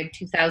January of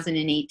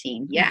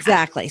 2018. Yeah.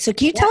 Exactly. So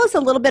can you tell us a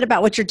little bit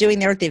about what you're doing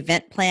there with the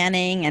event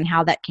planning and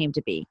how that came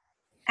to be?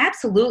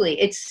 Absolutely.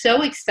 It's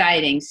so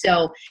exciting.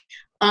 So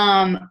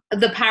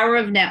the power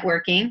of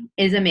networking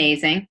is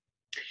amazing.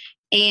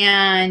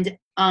 And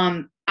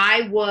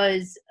I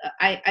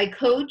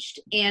coached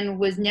and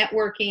was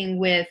networking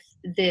with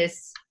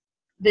this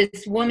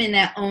woman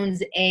that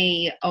owns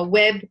a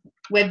web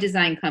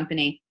design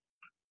company,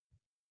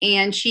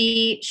 and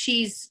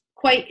she's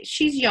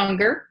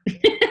younger.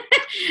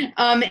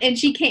 And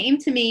she came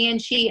to me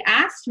and she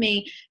asked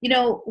me,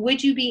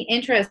 would you be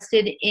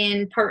interested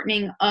in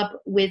partnering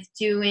up with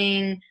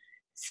doing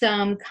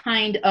some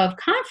kind of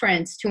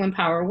conference to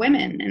empower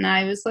women? And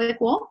I was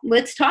like, well,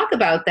 let's talk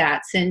about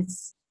that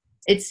since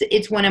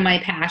it's one of my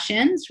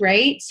passions,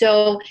 right?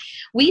 So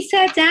we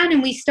sat down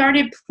and we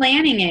started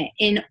planning it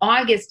in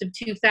August of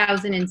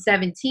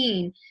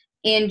 2017.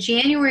 In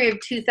January of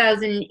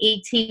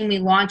 2018, we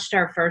launched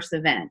our first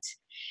event.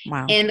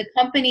 Wow. And the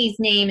company's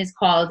name is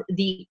called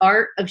The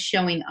Art of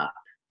Showing Up.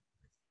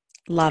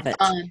 Love it.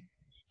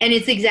 And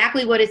it's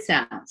exactly what it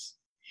sounds.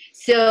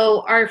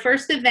 So our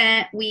first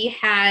event,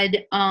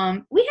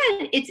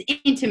 it's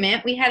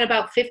intimate. We had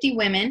about 50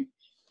 women,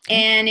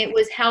 and it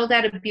was held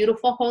at a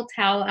beautiful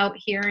hotel out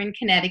here in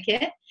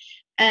Connecticut.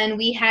 And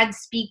we had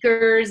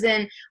speakers,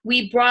 and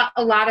we brought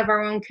a lot of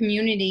our own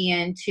community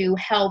in to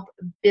help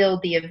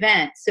build the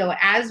event. So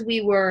as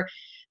the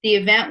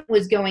event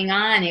was going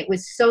on, it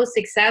was so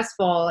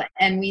successful,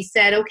 and we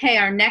said, okay,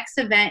 our next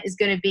event is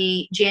going to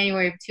be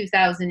January of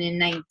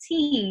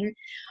 2019.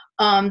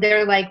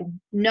 They're like,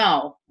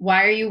 no,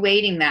 why are you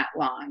waiting that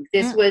long?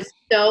 This was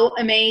so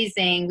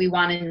amazing. We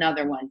want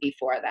another one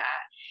before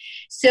that.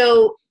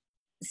 So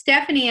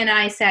Stephanie and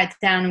I sat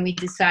down and we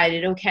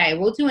decided, okay,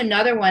 we'll do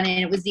another one. And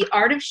it was The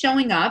Art of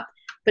Showing Up,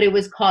 but it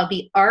was called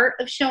The Art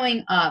of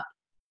Showing Up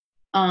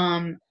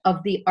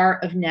of the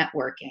Art of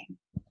Networking.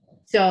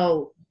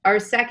 So our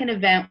second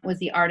event was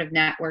The Art of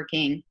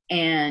Networking,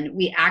 and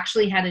we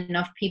actually had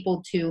enough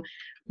people to,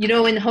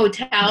 in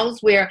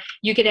hotels where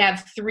you could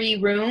have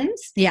 3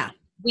 rooms. Yeah.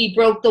 We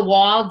broke the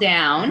wall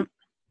down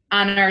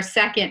on our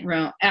second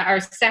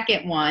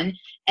one,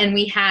 and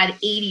we had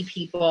 80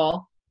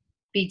 people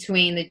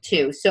between the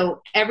two.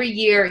 So every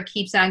year it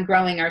keeps on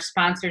growing. Our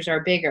sponsors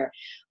are bigger.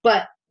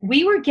 But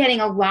we were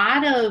getting a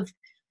lot of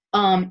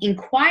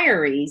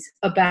inquiries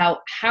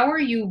about how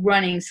are you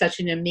running such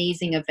an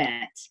amazing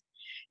event?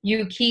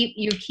 You keep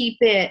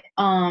it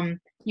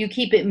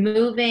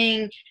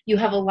moving. You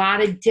have a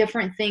lot of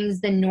different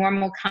things than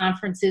normal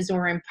conferences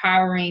or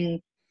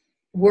empowering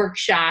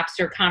workshops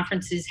or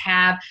conferences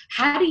have.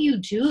 How do you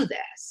do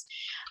this?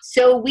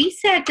 So we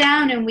sat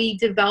down and we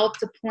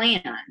developed a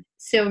plan.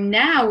 So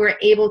now we're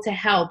able to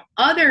help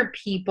other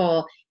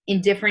people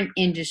in different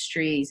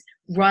industries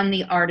run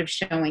the Art of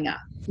Showing Up.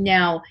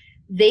 Now,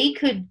 they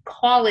could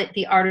call it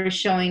the Art of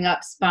Showing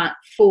Up spot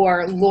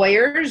for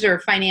lawyers or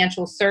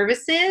financial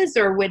services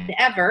or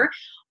whatever,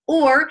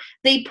 or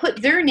they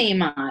put their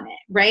name on it,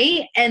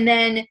 right? And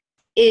then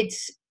it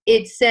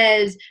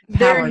says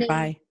powered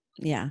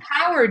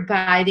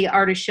by the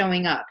Art of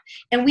Showing Up.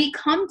 And we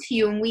come to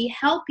you and we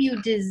help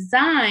you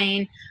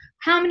design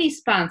how many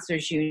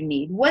sponsors you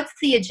need. What's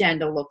the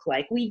agenda look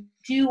like? We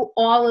do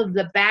all of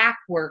the back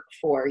work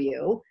for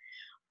you.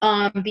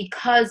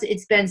 Because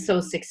it's been so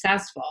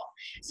successful.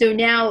 So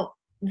now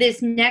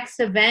this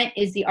next event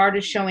is the Art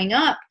of Showing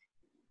Up.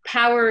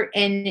 Power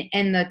and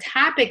the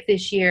topic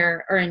this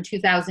year, or in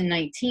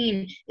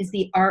 2019, is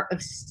the art of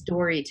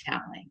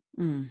storytelling.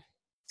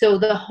 So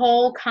the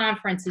whole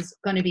conference is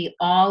going to be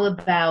all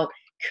about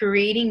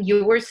creating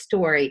your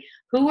story.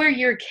 Who are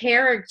your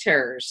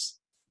characters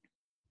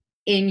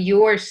in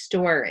your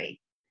story?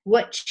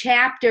 What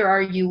chapter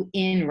are you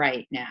in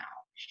right now?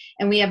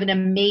 And we have an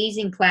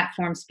amazing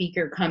platform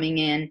speaker coming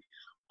in,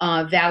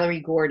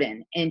 Valerie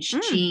Gordon. And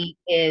she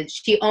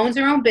owns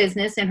her own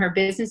business, and her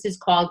business is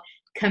called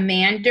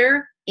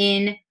Commander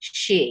in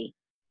She.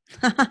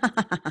 Isn't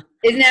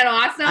that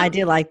awesome? I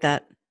do like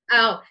that.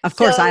 Oh, of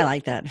course, I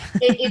like that.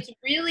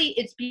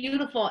 it's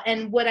beautiful.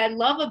 And what I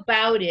love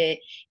about it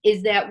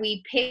is that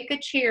we pick a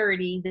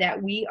charity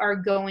that we are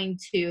going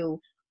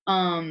to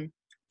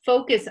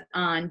focus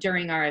on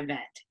during our event.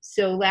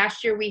 So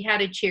last year we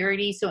had a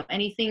charity, so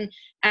anything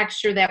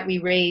extra that we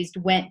raised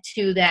went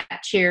to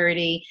that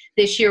charity.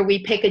 This year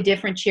we pick a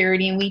different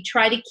charity, and we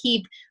try to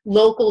keep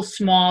local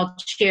small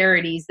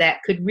charities that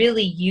could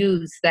really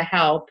use the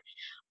help.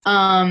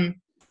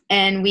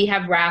 And we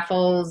have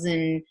raffles,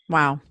 and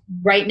wow.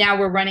 Right now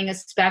we're running a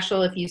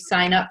special. If you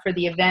sign up for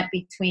the event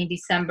between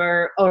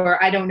December,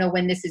 or I don't know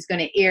when this is going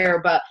to air,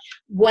 but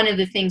one of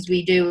the things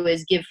we do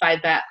is give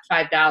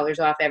 $5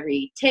 off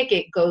every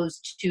ticket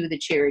goes to the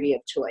charity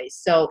of choice.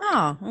 So,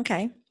 oh,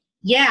 okay.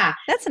 Yeah.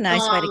 That's a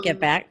nice way to give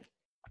back.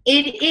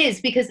 It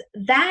is, because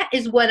that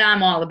is what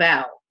I'm all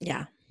about.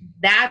 Yeah.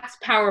 That's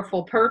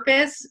powerful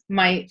purpose.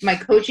 My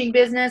coaching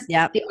business,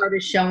 yep. The art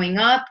of showing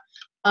up.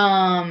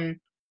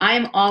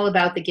 I'm all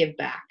about the give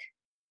back.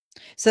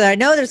 So I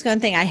know there's one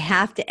thing I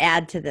have to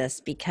add to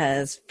this,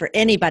 because for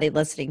anybody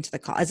listening to the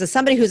call, as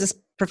somebody who's a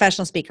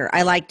professional speaker,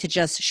 I like to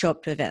just show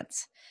up to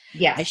events.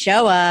 Yeah. I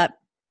show up,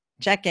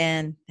 check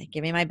in, they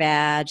give me my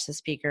badge, the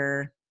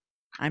speaker,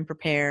 I'm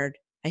prepared,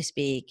 I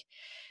speak,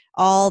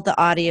 all the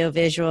audio,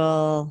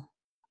 visual.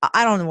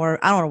 I don't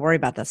want to worry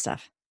about that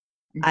stuff.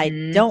 Mm-hmm.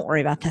 I don't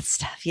worry about that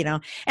stuff,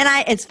 And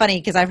it's funny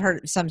because I've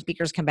heard some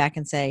speakers come back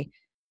and say,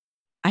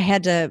 I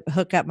had to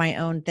hook up my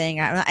own thing.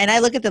 And I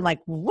look at them like,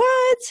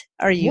 what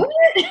are you?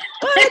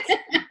 What?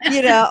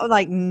 I'm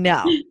like,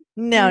 no.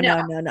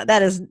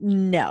 That's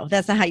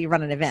not how you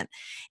run an event.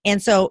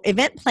 And so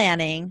event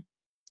planning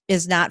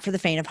is not for the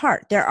faint of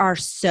heart. There are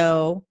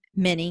so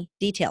many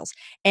details.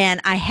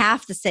 And I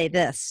have to say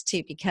this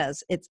too,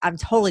 because I'm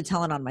totally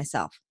telling on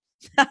myself.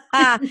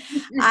 I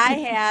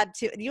had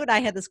to, you and I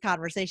had this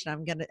conversation.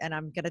 I'm going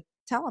to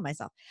tell on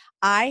myself.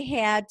 I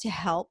had to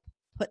help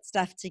put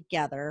stuff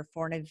together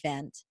for an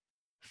event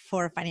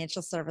for a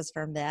financial service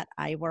firm that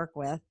I work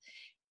with.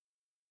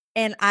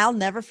 And I'll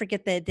never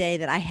forget the day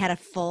that I had a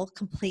full,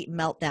 complete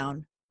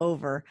meltdown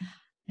over,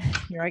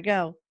 here I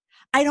go,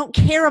 I don't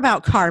care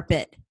about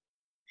carpet.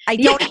 I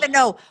don't even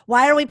know.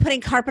 Why are we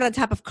putting carpet on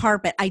top of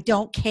carpet? I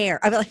don't care.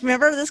 I like,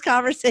 remember this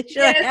conversation?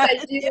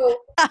 Yes, I do.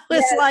 I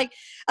was like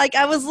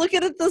I was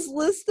looking at this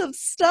list of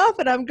stuff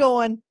and I'm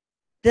going,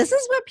 this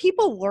is what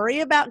people worry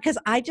about, because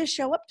I just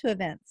show up to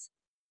events.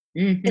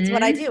 Mm-hmm. It's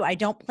what I do. I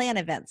don't plan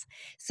events.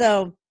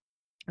 So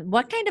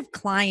what kind of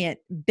client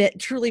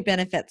truly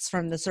benefits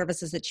from the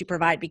services that you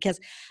provide? Because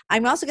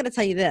I'm also going to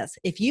tell you this.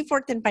 If you've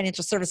worked in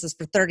financial services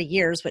for 30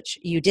 years, which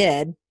you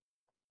did,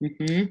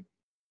 mm-hmm.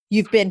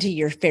 You've been to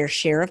your fair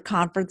share of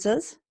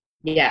conferences.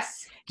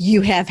 Yes.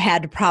 You have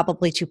had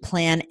probably to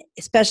plan,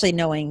 especially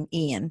knowing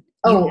Ian.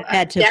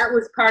 That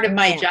was part of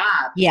my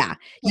job. Yeah.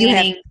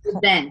 Planning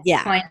events.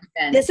 Yeah. Client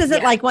events. This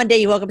isn't like one day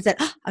you woke up and said,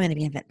 oh, I'm going to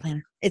be an event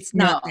planner. It's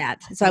not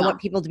that. So I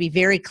want people to be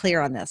very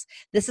clear on this.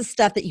 This is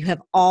stuff that you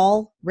have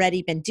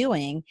already been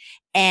doing.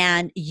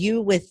 And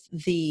you, with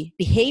the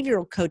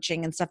behavioral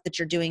coaching and stuff that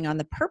you're doing on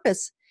the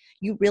purpose,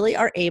 you really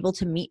are able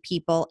to meet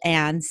people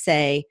and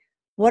say,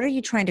 what are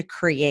you trying to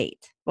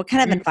create? What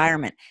kind of mm-hmm.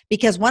 environment?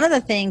 Because one of the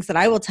things that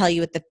I will tell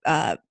you at the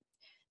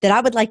that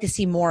I would like to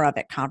see more of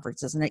at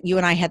conferences, and you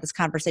and I had this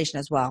conversation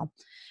as well.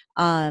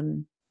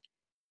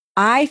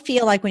 I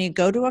feel like when you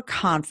go to a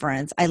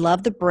conference, I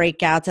love the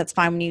breakouts. That's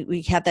fine when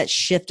we have that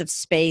shift of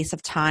space,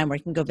 of time where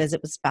you can go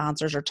visit with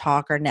sponsors or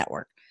talk or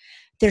network.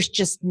 There's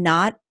just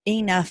not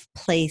enough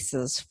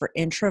places for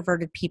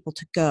introverted people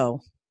to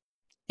go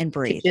and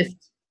breathe.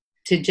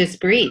 To just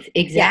breathe.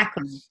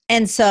 Exactly. Yeah.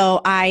 And so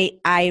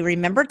I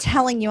remember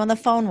telling you on the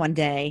phone one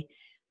day,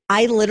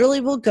 I literally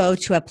will go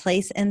to a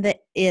place in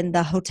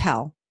the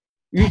hotel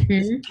mm-hmm.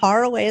 as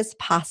far away as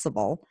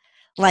possible.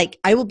 Like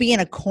I will be in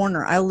a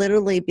corner. I'll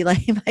literally be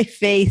laying my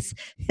face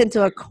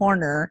into a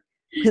corner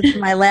with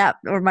my lap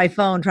or my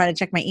phone trying to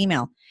check my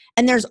email.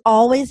 And there's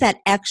always that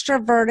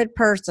extroverted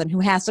person who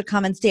has to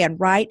come and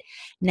stand right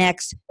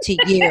next to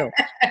you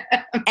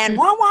and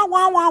wah, wah,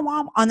 wah, wah,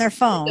 wah on their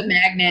phone. The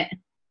magnet.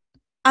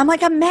 I'm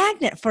like a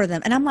magnet for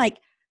them. And I'm like,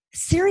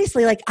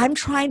 seriously, like I'm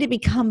trying to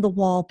become the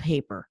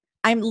wallpaper.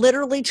 I'm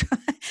literally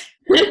trying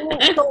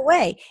to go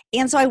away.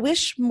 And so I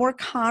wish more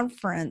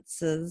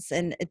conferences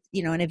and,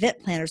 and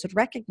event planners would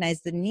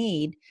recognize the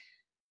need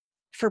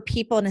for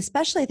people. And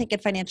especially I think in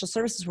financial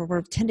services where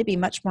we tend to be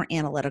much more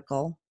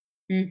analytical.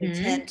 Mm-hmm. We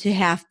tend to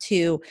have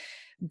to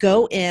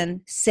go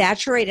in,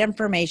 saturate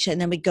information, and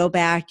then we go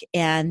back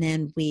and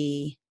then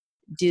we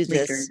do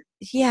this.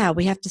 Yeah,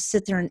 we have to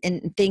sit there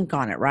and think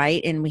on it,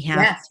 right? And we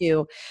have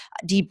to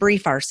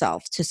debrief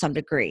ourselves to some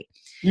degree.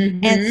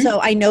 Mm-hmm. And so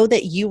I know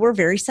that you were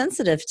very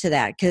sensitive to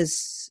that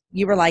because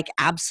you were like,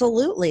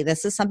 absolutely,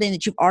 this is something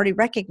that you've already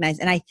recognized.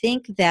 And I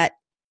think that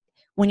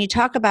when you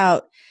talk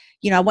about,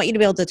 I want you to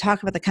be able to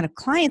talk about the kind of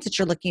clients that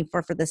you're looking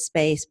for this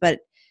space, but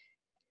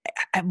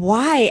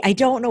I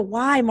don't know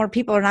why more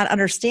people are not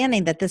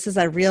understanding that this is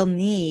a real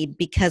need,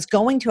 because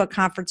going to a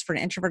conference for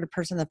an introverted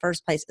person in the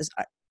first place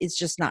is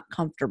just not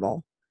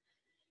comfortable.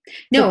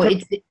 No,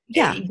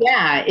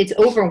 it's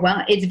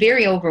overwhelming. It's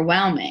very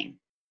overwhelming.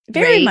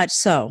 Very much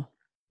so.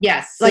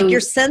 Yes. Like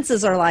your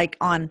senses are like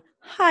on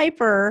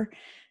hyper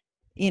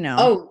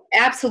Oh,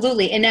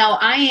 absolutely. And now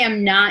I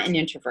am not an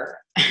introvert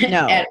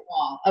at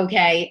all.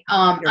 Okay.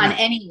 On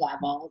any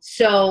level.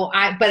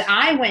 But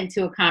I went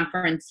to a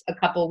conference a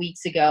couple of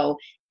weeks ago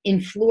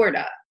in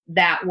Florida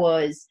that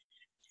was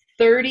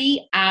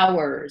 30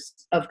 hours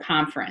of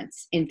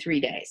conference in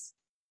 3 days.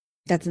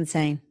 That's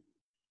insane.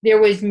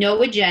 There was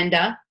no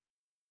agenda.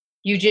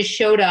 You just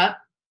showed up.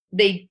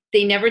 They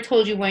never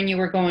told you when you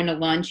were going to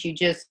lunch. You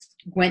just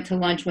went to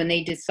lunch when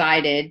they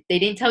decided. They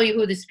didn't tell you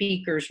who the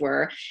speakers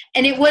were.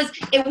 And it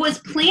was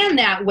planned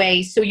that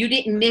way so you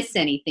didn't miss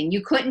anything.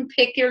 You couldn't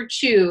pick or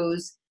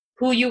choose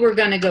who you were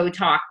going to go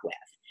talk with.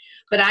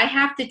 But I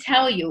have to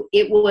tell you,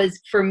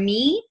 for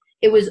me,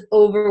 it was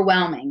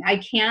overwhelming. I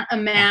can't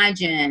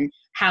imagine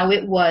how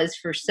it was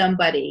for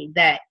somebody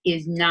that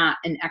is not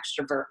an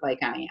extrovert like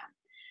I am.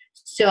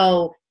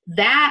 So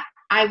that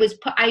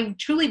I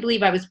truly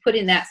believe I was put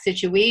in that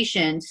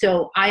situation.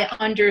 So I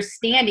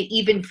understand it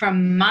even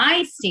from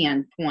my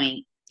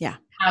standpoint,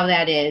 how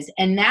that is.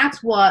 And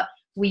that's what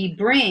we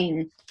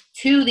bring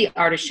to the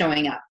art of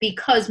showing up,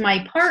 because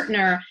my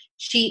partner,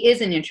 she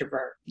is an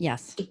introvert.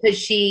 Yes. Because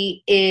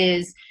she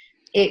is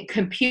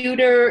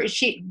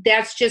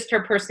that's just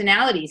her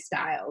personality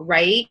style.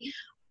 Right.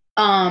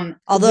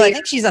 Although I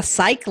think she's a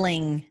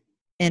cycling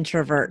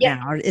introvert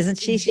now, isn't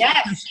she?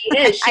 Yes, she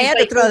is. She's I had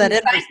to throw that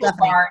in for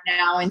Stephanie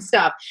now and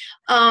stuff.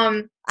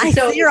 I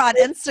see her on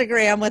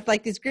Instagram with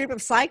like this group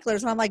of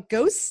cyclers, and I'm like,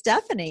 go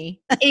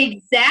Stephanie.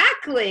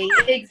 Exactly.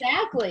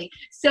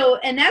 So,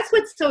 and that's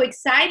what's so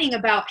exciting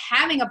about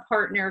having a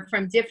partner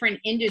from different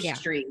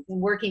industries and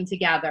working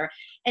together,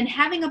 and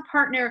having a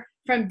partner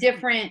from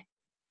different,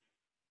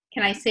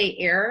 can I say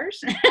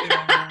errors?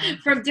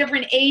 From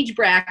different age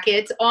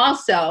brackets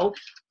also,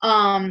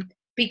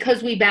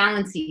 because we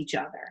balance each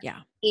other.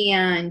 Yeah.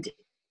 And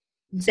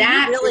so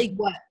that really is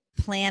what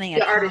planning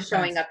the art of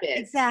showing up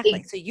is.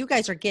 Exactly. So you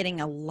guys are getting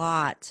a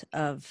lot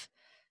of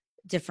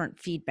different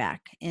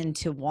feedback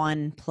into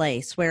one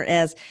place.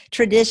 Whereas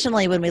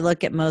traditionally, when we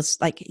look at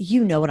most, like,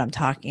 what I'm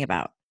talking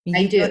about.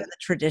 I do. Go to the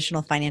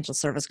traditional financial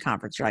service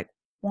conference, you're like,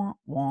 wah,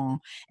 wah.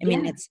 I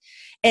mean,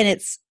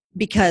 it's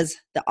because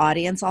the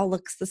audience all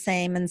looks the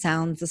same and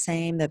sounds the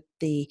same.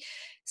 The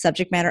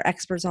subject matter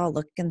experts all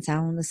look and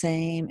sound the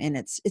same. And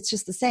it's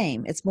just the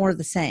same. It's more of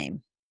the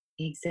same.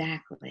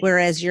 Exactly.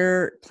 Whereas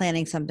you're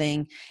planning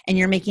something and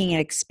you're making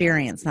an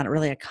experience, not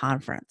really a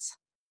conference.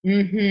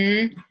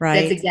 Mm-hmm.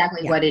 Right. That's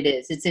exactly what it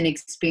is. It's an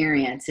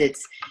experience.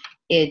 It's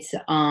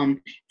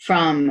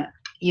from,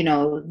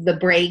 the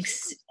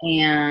breaks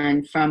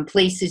and from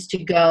places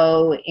to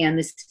go and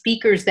the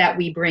speakers that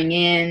we bring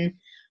in,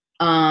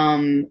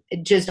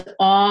 just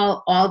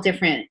all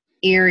different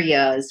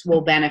areas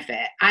will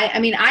benefit. I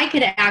mean, I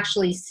could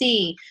actually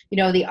see,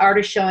 the art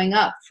of showing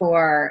up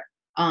for,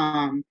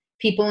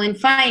 people in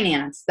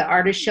finance, the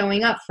art of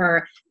showing up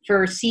for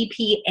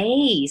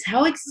CPAs.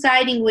 How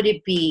exciting would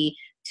it be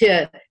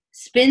to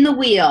spin the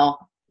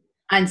wheel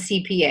on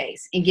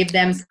CPAs and give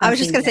them something? I was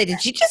just going to say,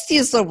 did you just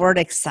use the word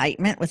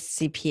excitement with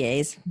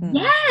CPAs?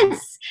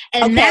 Yes.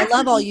 And I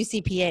love all you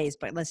CPAs,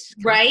 but let's.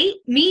 Right.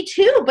 Me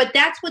too. But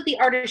that's what the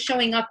art of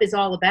showing up is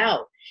all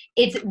about.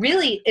 It's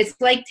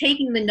like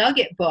taking the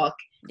nugget book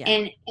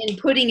and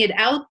putting it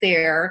out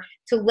there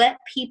to let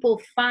people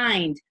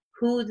find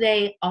who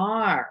they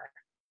are.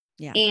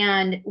 Yeah.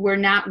 And we're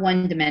not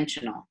one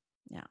dimensional.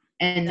 Yeah.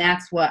 And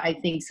that's what I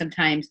think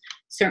sometimes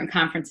certain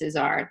conferences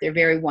are. They're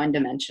very one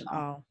dimensional.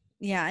 Oh,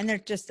 yeah. And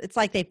it's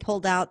like they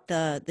pulled out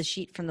the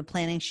sheet from the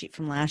planning sheet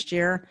from last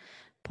year,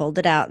 pulled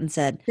it out and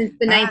said, since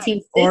the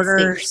 1960s.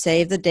 Order,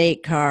 save the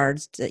date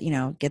cards, to,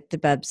 get the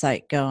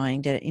website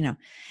going,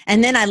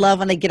 and then I love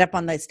when they get up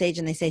on the stage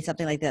and they say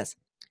something like this: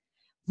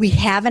 we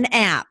have an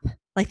app.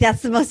 Like,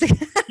 that's the most,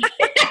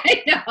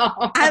 I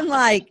know. I'm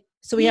like,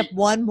 so we have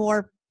one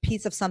more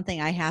piece of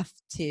something I have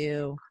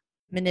to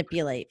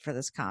manipulate for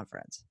this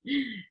conference.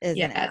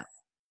 Yes.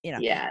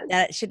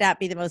 That should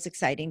not be the most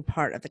exciting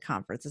part of the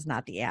conference, is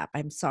not the app.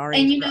 I'm sorry.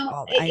 And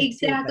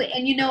exactly.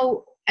 And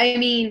I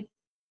mean,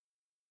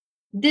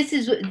 this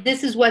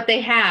is what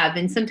they have.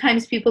 And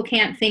sometimes people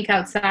can't think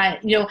outside,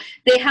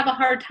 they have a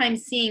hard time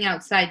seeing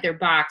outside their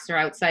box or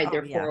outside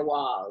their four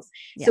walls.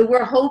 Yeah. So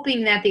we're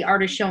hoping that the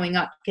art of showing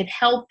up could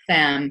help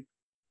them.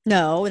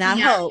 No, not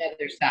hope. The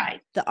other side.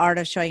 The art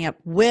of showing up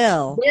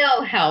will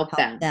help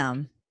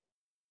them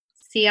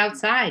see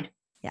outside.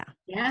 Yeah.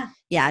 Yeah.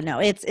 Yeah. No,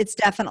 it's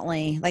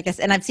definitely, like I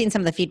said, and I've seen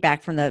some of the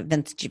feedback from the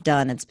events that you've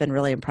done. It's been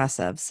really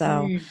impressive.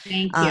 So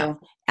thank you.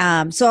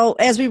 So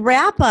as we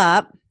wrap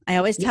up, I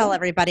always tell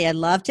everybody I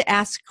love to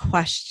ask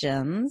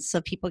questions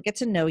so people get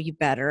to know you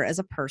better as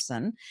a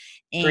person.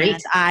 And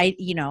Great. I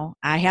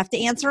have to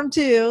answer them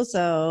too.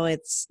 So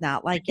it's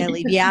not like I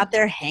leave you out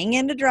there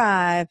hanging to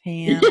dry,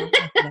 Pam.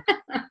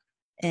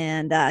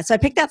 And so I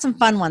picked out some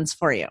fun ones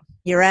for you.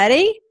 You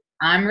ready?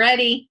 I'm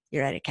ready.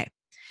 You're ready. Okay.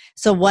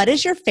 So what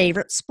is your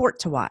favorite sport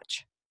to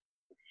watch?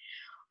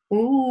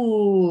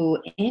 Ooh,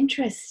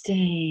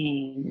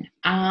 interesting.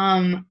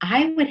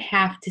 I would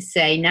have to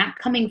say, not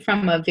coming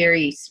from a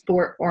very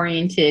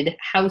sport-oriented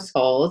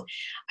household,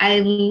 I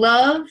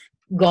love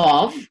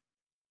golf.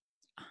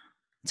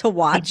 to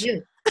watch? I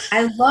do.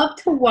 I love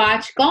to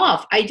watch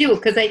golf. I do,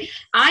 because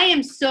I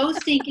am so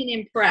stinking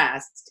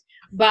impressed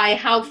by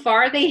how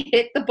far they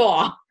hit the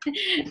ball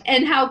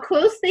and how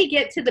close they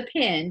get to the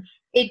pin.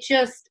 It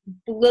just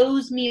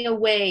blows me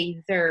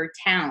away, their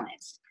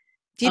talent.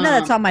 Do you know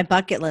that's on my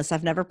bucket list?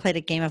 I've never played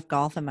a game of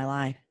golf in my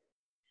life.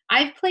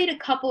 I've played a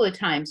couple of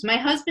times. My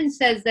husband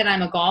says that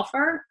I'm a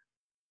golfer.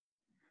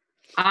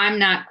 I'm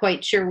not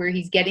quite sure where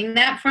he's getting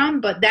that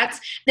from, but that's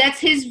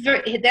his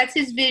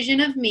vision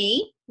of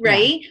me,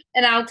 right? Yeah.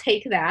 And I'll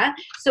take that.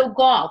 So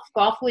golf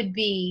would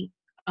be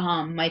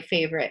my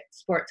favorite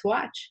sport to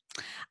watch.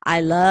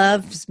 I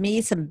love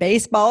me some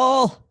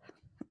baseball.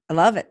 I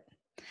love it.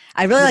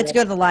 I really like to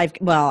go to the live.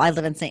 Well, I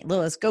live in St.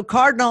 Louis. Go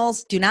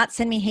Cardinals. Do not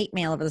send me hate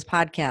mail over this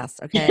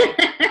podcast, okay?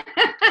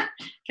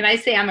 Can I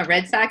say I'm a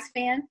Red Sox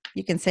fan?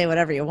 You can say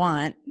whatever you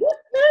want.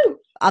 Woo-hoo!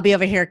 I'll be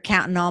over here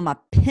counting all my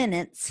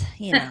pennants,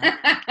 you know.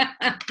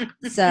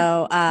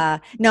 So,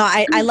 no,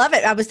 I love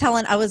it. I was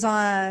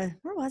on,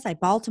 where was I?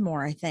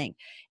 Baltimore, I think.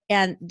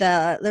 And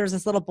there was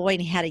this little boy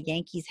and he had a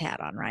Yankees hat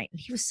on, right? And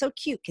he was so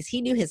cute because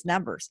he knew his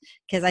numbers.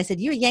 Because I said,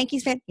 "You a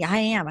Yankees fan?" "Yeah, I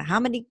am." "How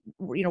many,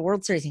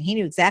 World Series?" And he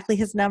knew exactly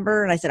his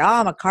number. And I said, "Oh,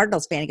 I'm a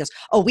Cardinals fan." He goes,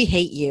 "Oh, we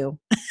hate you."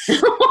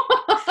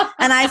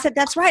 And I said,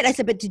 "That's right." I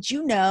said, "But did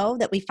you know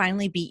that we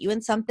finally beat you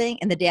in something?"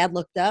 And the dad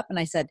looked up and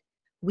I said,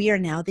 "We are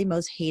now the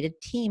most hated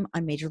team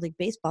on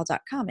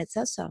MajorLeagueBaseball.com. It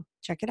says so.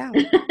 Check it out.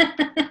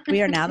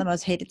 We are now the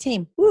most hated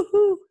team."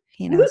 Woohoo!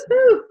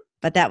 Woohoo!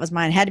 But that was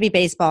mine. It had to be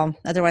baseball.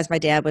 Otherwise, my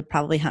dad would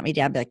probably hunt me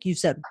down and be like, "You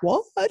said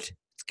what?"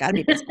 It's got to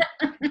be baseball.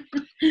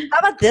 How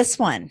about this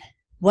one?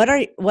 What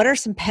are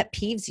some pet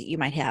peeves that you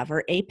might have,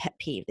 or a pet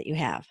peeve that you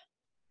have?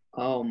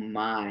 Oh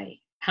my!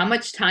 How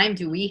much time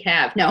do we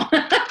have? No,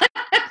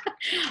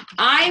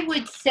 I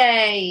would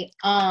say,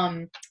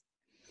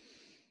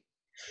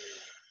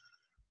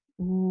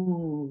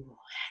 ooh,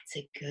 that's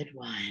a good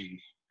one.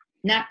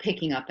 Not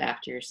picking up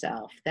after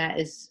yourself. That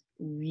is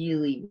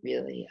really,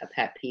 really a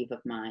pet peeve of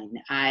mine.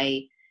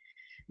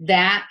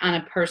 That on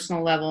a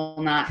personal level,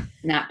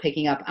 not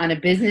picking up. On a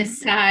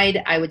business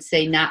side, I would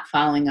say not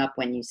following up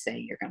when you say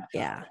you're going to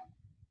follow up.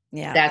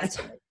 Yeah. That's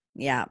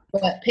yeah.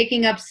 But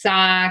picking up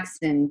socks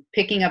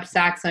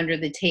under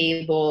the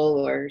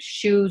table or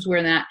shoes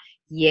where not,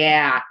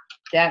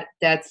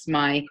 that's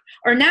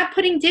or not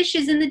putting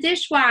dishes in the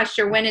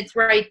dishwasher when it's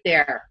right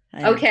there.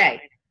 Okay.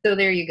 So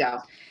there you go.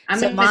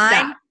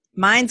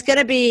 Mine's going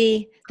to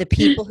be the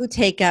people who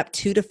take up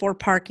 2 to 4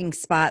 parking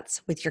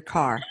spots with your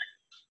car.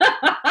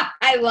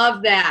 I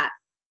love that.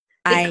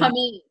 They come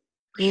in.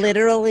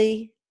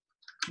 Literally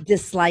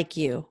dislike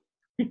you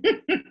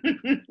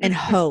and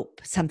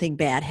hope something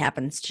bad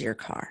happens to your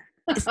car.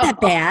 Isn't that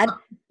bad?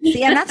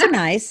 See, I'm not so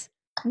nice.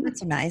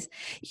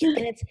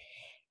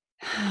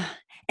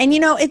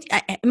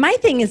 My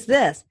thing is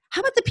this.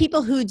 How about the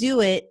people who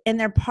do it and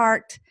they're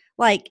parked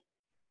like,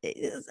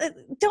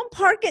 don't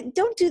park it.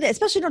 Don't do that.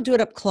 Especially don't do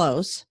it up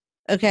close.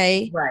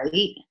 Okay.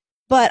 Right.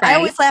 But I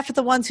always laugh at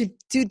the ones who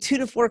do 2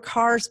 to 4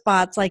 car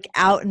spots like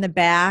out in the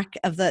back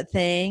of the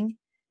thing.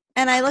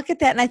 And I look at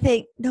that and I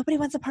think nobody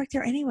wants to park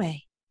there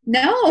anyway.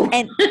 No.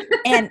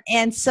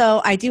 And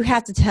so I do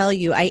have to tell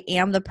you, I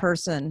am the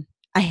person,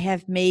 I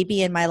have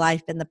maybe in my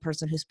life been the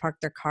person who's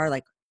parked their car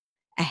like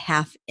a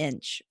half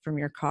inch from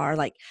your car,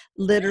 like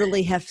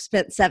literally have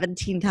spent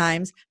 17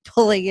 times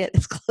pulling it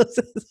as close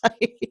as I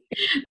can.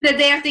 That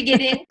they have to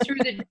get in through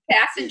the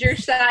passenger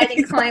side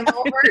and climb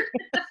over.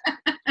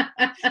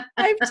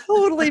 I've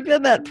totally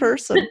been that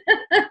person.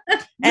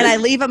 And I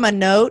leave them a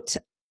note,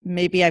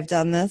 maybe I've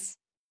done this,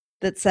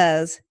 that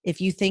says, "If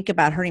you think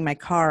about hurting my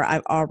car,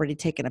 I've already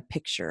taken a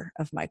picture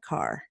of my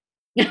car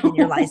and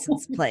your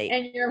license plate."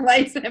 And your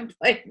license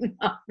plate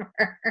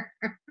number.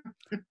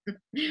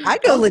 I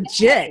go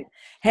legit.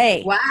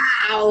 Hey.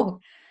 Wow.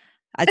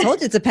 I told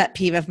you it's a pet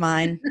peeve of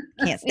mine.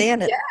 Can't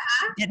stand it. Yeah.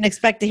 Didn't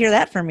expect to hear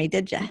that from me,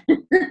 did you?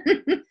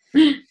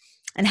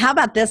 And how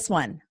about this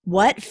one?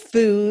 What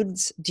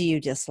foods do you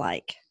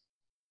dislike?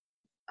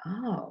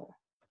 Oh.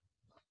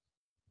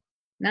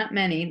 Not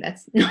many.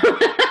 That's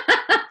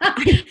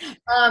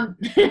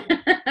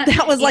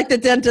that was like the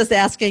dentist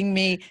asking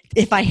me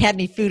if I had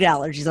any food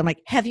allergies. I'm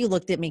like, have you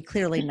looked at me?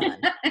 Clearly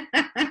none.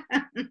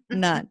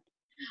 None.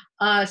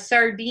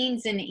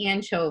 Sardines and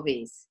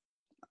anchovies.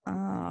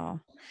 Oh,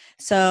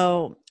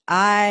 so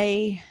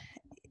I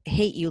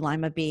hate you,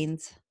 lima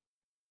beans.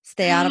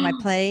 Stay out of my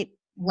plate.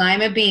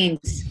 Lima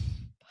beans.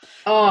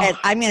 Oh, and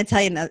I'm going to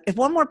tell you now, if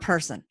one more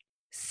person,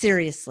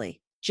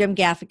 seriously, Jim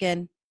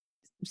Gaffigan,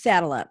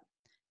 saddle up.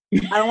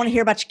 I don't want to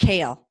hear about your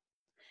kale.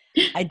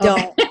 I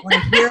don't want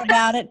to hear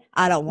about it.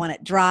 I don't want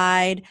it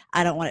dried.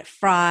 I don't want it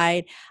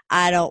fried.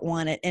 I don't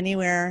want it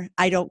anywhere.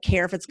 I don't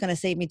care if it's going to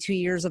save me 2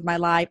 years of my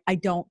life. I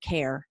don't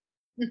care.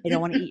 I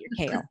don't want to eat your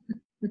kale.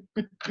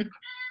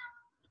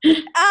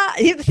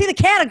 You see the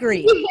cat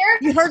agreed.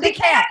 You heard the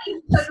cat. He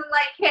doesn't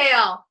like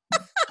kale.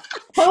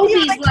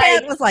 The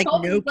cat was like,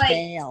 no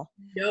kale.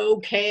 No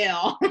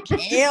kale.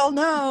 Kale,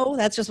 no.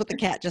 That's just what the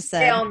cat just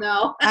said. Kale,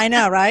 no. I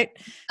know, right?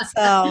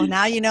 So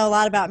now you know a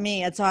lot about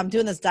me. And so I'm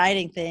doing this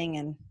dieting thing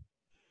and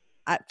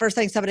First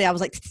thing I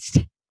was like,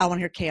 I want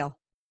to hear kale.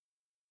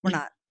 We're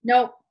not.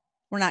 Nope.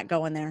 We're not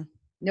going there.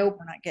 Nope.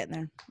 We're not getting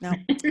there. Nope.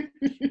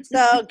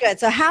 So good.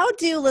 So how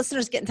do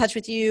listeners get in touch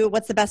with you?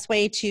 What's the best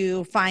way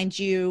to find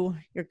you,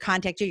 your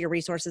contact you, your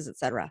resources, et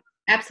cetera?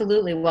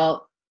 Absolutely.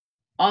 Well,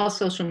 all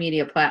social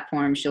media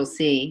platforms, you'll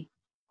see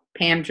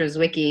Pam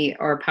Drzewiecki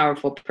or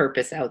Powerful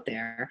Purpose out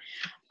there.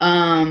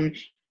 And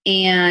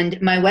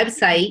my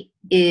website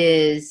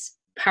is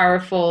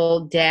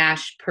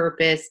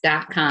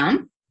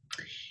powerful-purpose.com.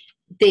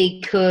 They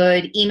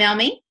could email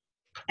me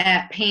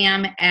at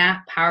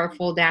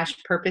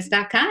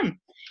pam@powerful-purpose.com.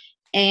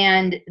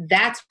 And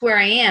that's where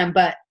I am.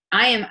 But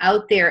I am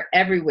out there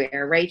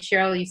everywhere, right,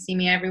 Cheryl? You see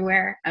me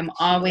everywhere. I'm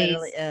always. It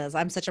really is.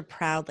 I'm such a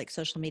proud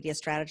social media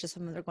strategist.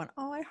 And they're going,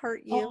 oh, I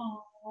heart you.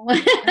 Oh.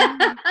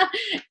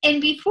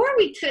 And before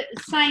we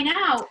sign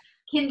out,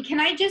 can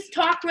I just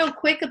talk real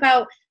quick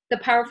about the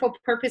Powerful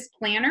Purpose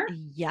Planner?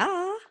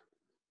 Yeah.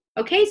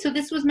 Okay, so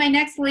this was my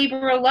next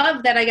labor of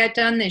love that I got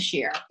done this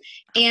year.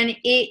 And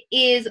it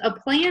is a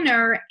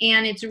planner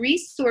and it's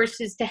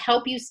resources to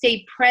help you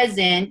stay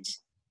present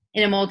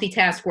in a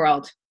multitask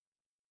world.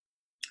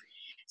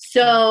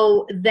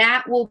 So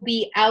that will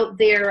be out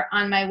there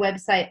on my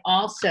website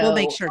also. We'll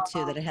make sure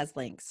too that it has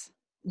links.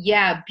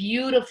 Yeah,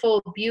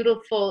 beautiful,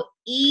 beautiful,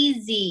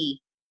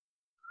 easy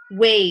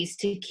ways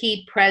to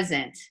keep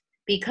present.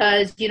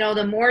 Because,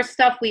 the more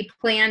stuff we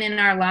plan in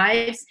our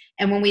lives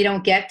and when we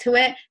don't get to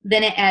it,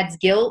 then it adds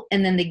guilt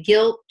and then the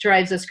guilt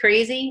drives us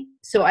crazy.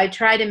 So I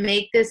try to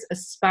make this a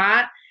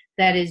spot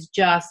that is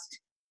just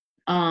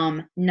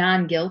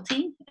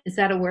non-guilty. Is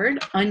that a word?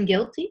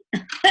 Unguilty?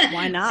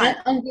 Why not?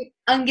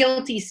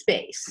 Unguilty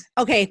space.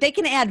 Okay, if they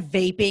can add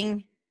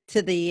vaping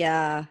to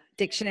the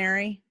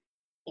dictionary.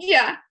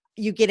 Yeah.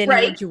 You get any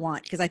word you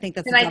want, because I think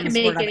that's the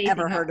dumbest word I've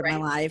ever heard in my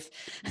life.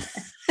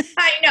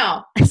 I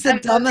know. It's the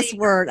dumbest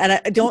word. And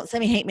don't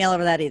send me hate mail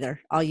over that either,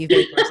 all you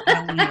vapors. I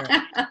don't want to hear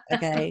it.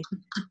 Okay?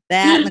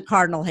 That and the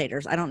cardinal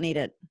haters. I don't need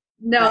it.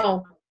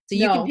 No. So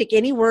you can pick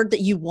any word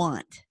that you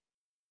want.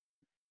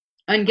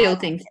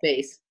 Unguilting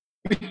space.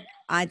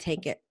 I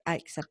take it. I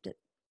accept it.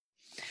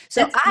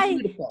 So I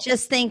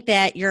just think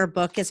that your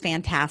book is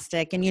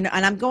fantastic. And, and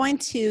I'm going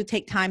to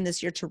take time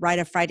this year to write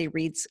a Friday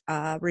Reads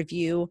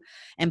review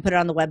and put it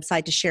on the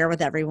website to share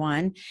with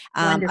everyone.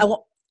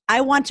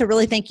 I want to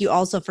really thank you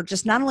also for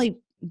just not only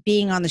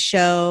being on the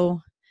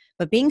show,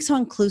 but being so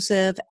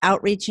inclusive,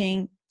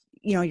 outreaching,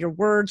 your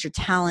words, your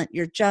talent.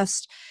 You're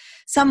just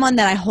someone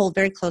that I hold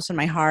very close in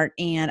my heart.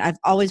 And I've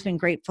always been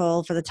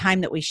grateful for the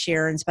time that we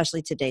share, and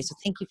especially today. So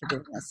thank you for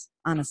doing this,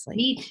 honestly.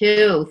 Me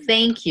too.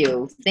 Thank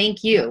you.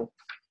 Thank you.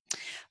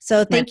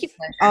 So thank you.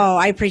 Oh,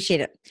 I appreciate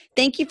it.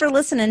 Thank you for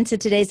listening to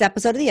today's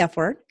episode of The F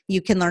Word.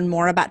 You can learn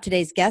more about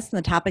today's guest and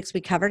the topics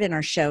we covered in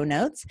our show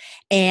notes.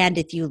 And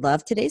if you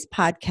love today's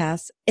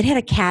podcast, it had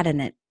a cat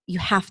in it. You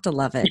have to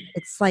love it.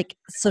 It's like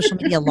social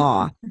media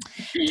law.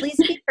 Please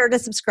be sure to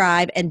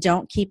subscribe and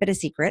don't keep it a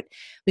secret.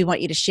 We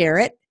want you to share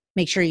it.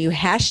 Make sure you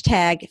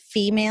hashtag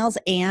females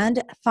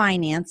and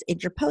finance in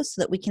your posts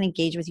so that we can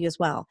engage with you as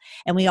well.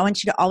 And we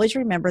want you to always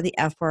remember the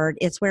F word.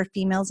 It's where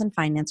females and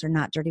finance are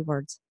not dirty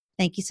words.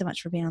 Thank you so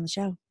much for being on the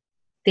show.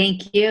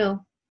 Thank you.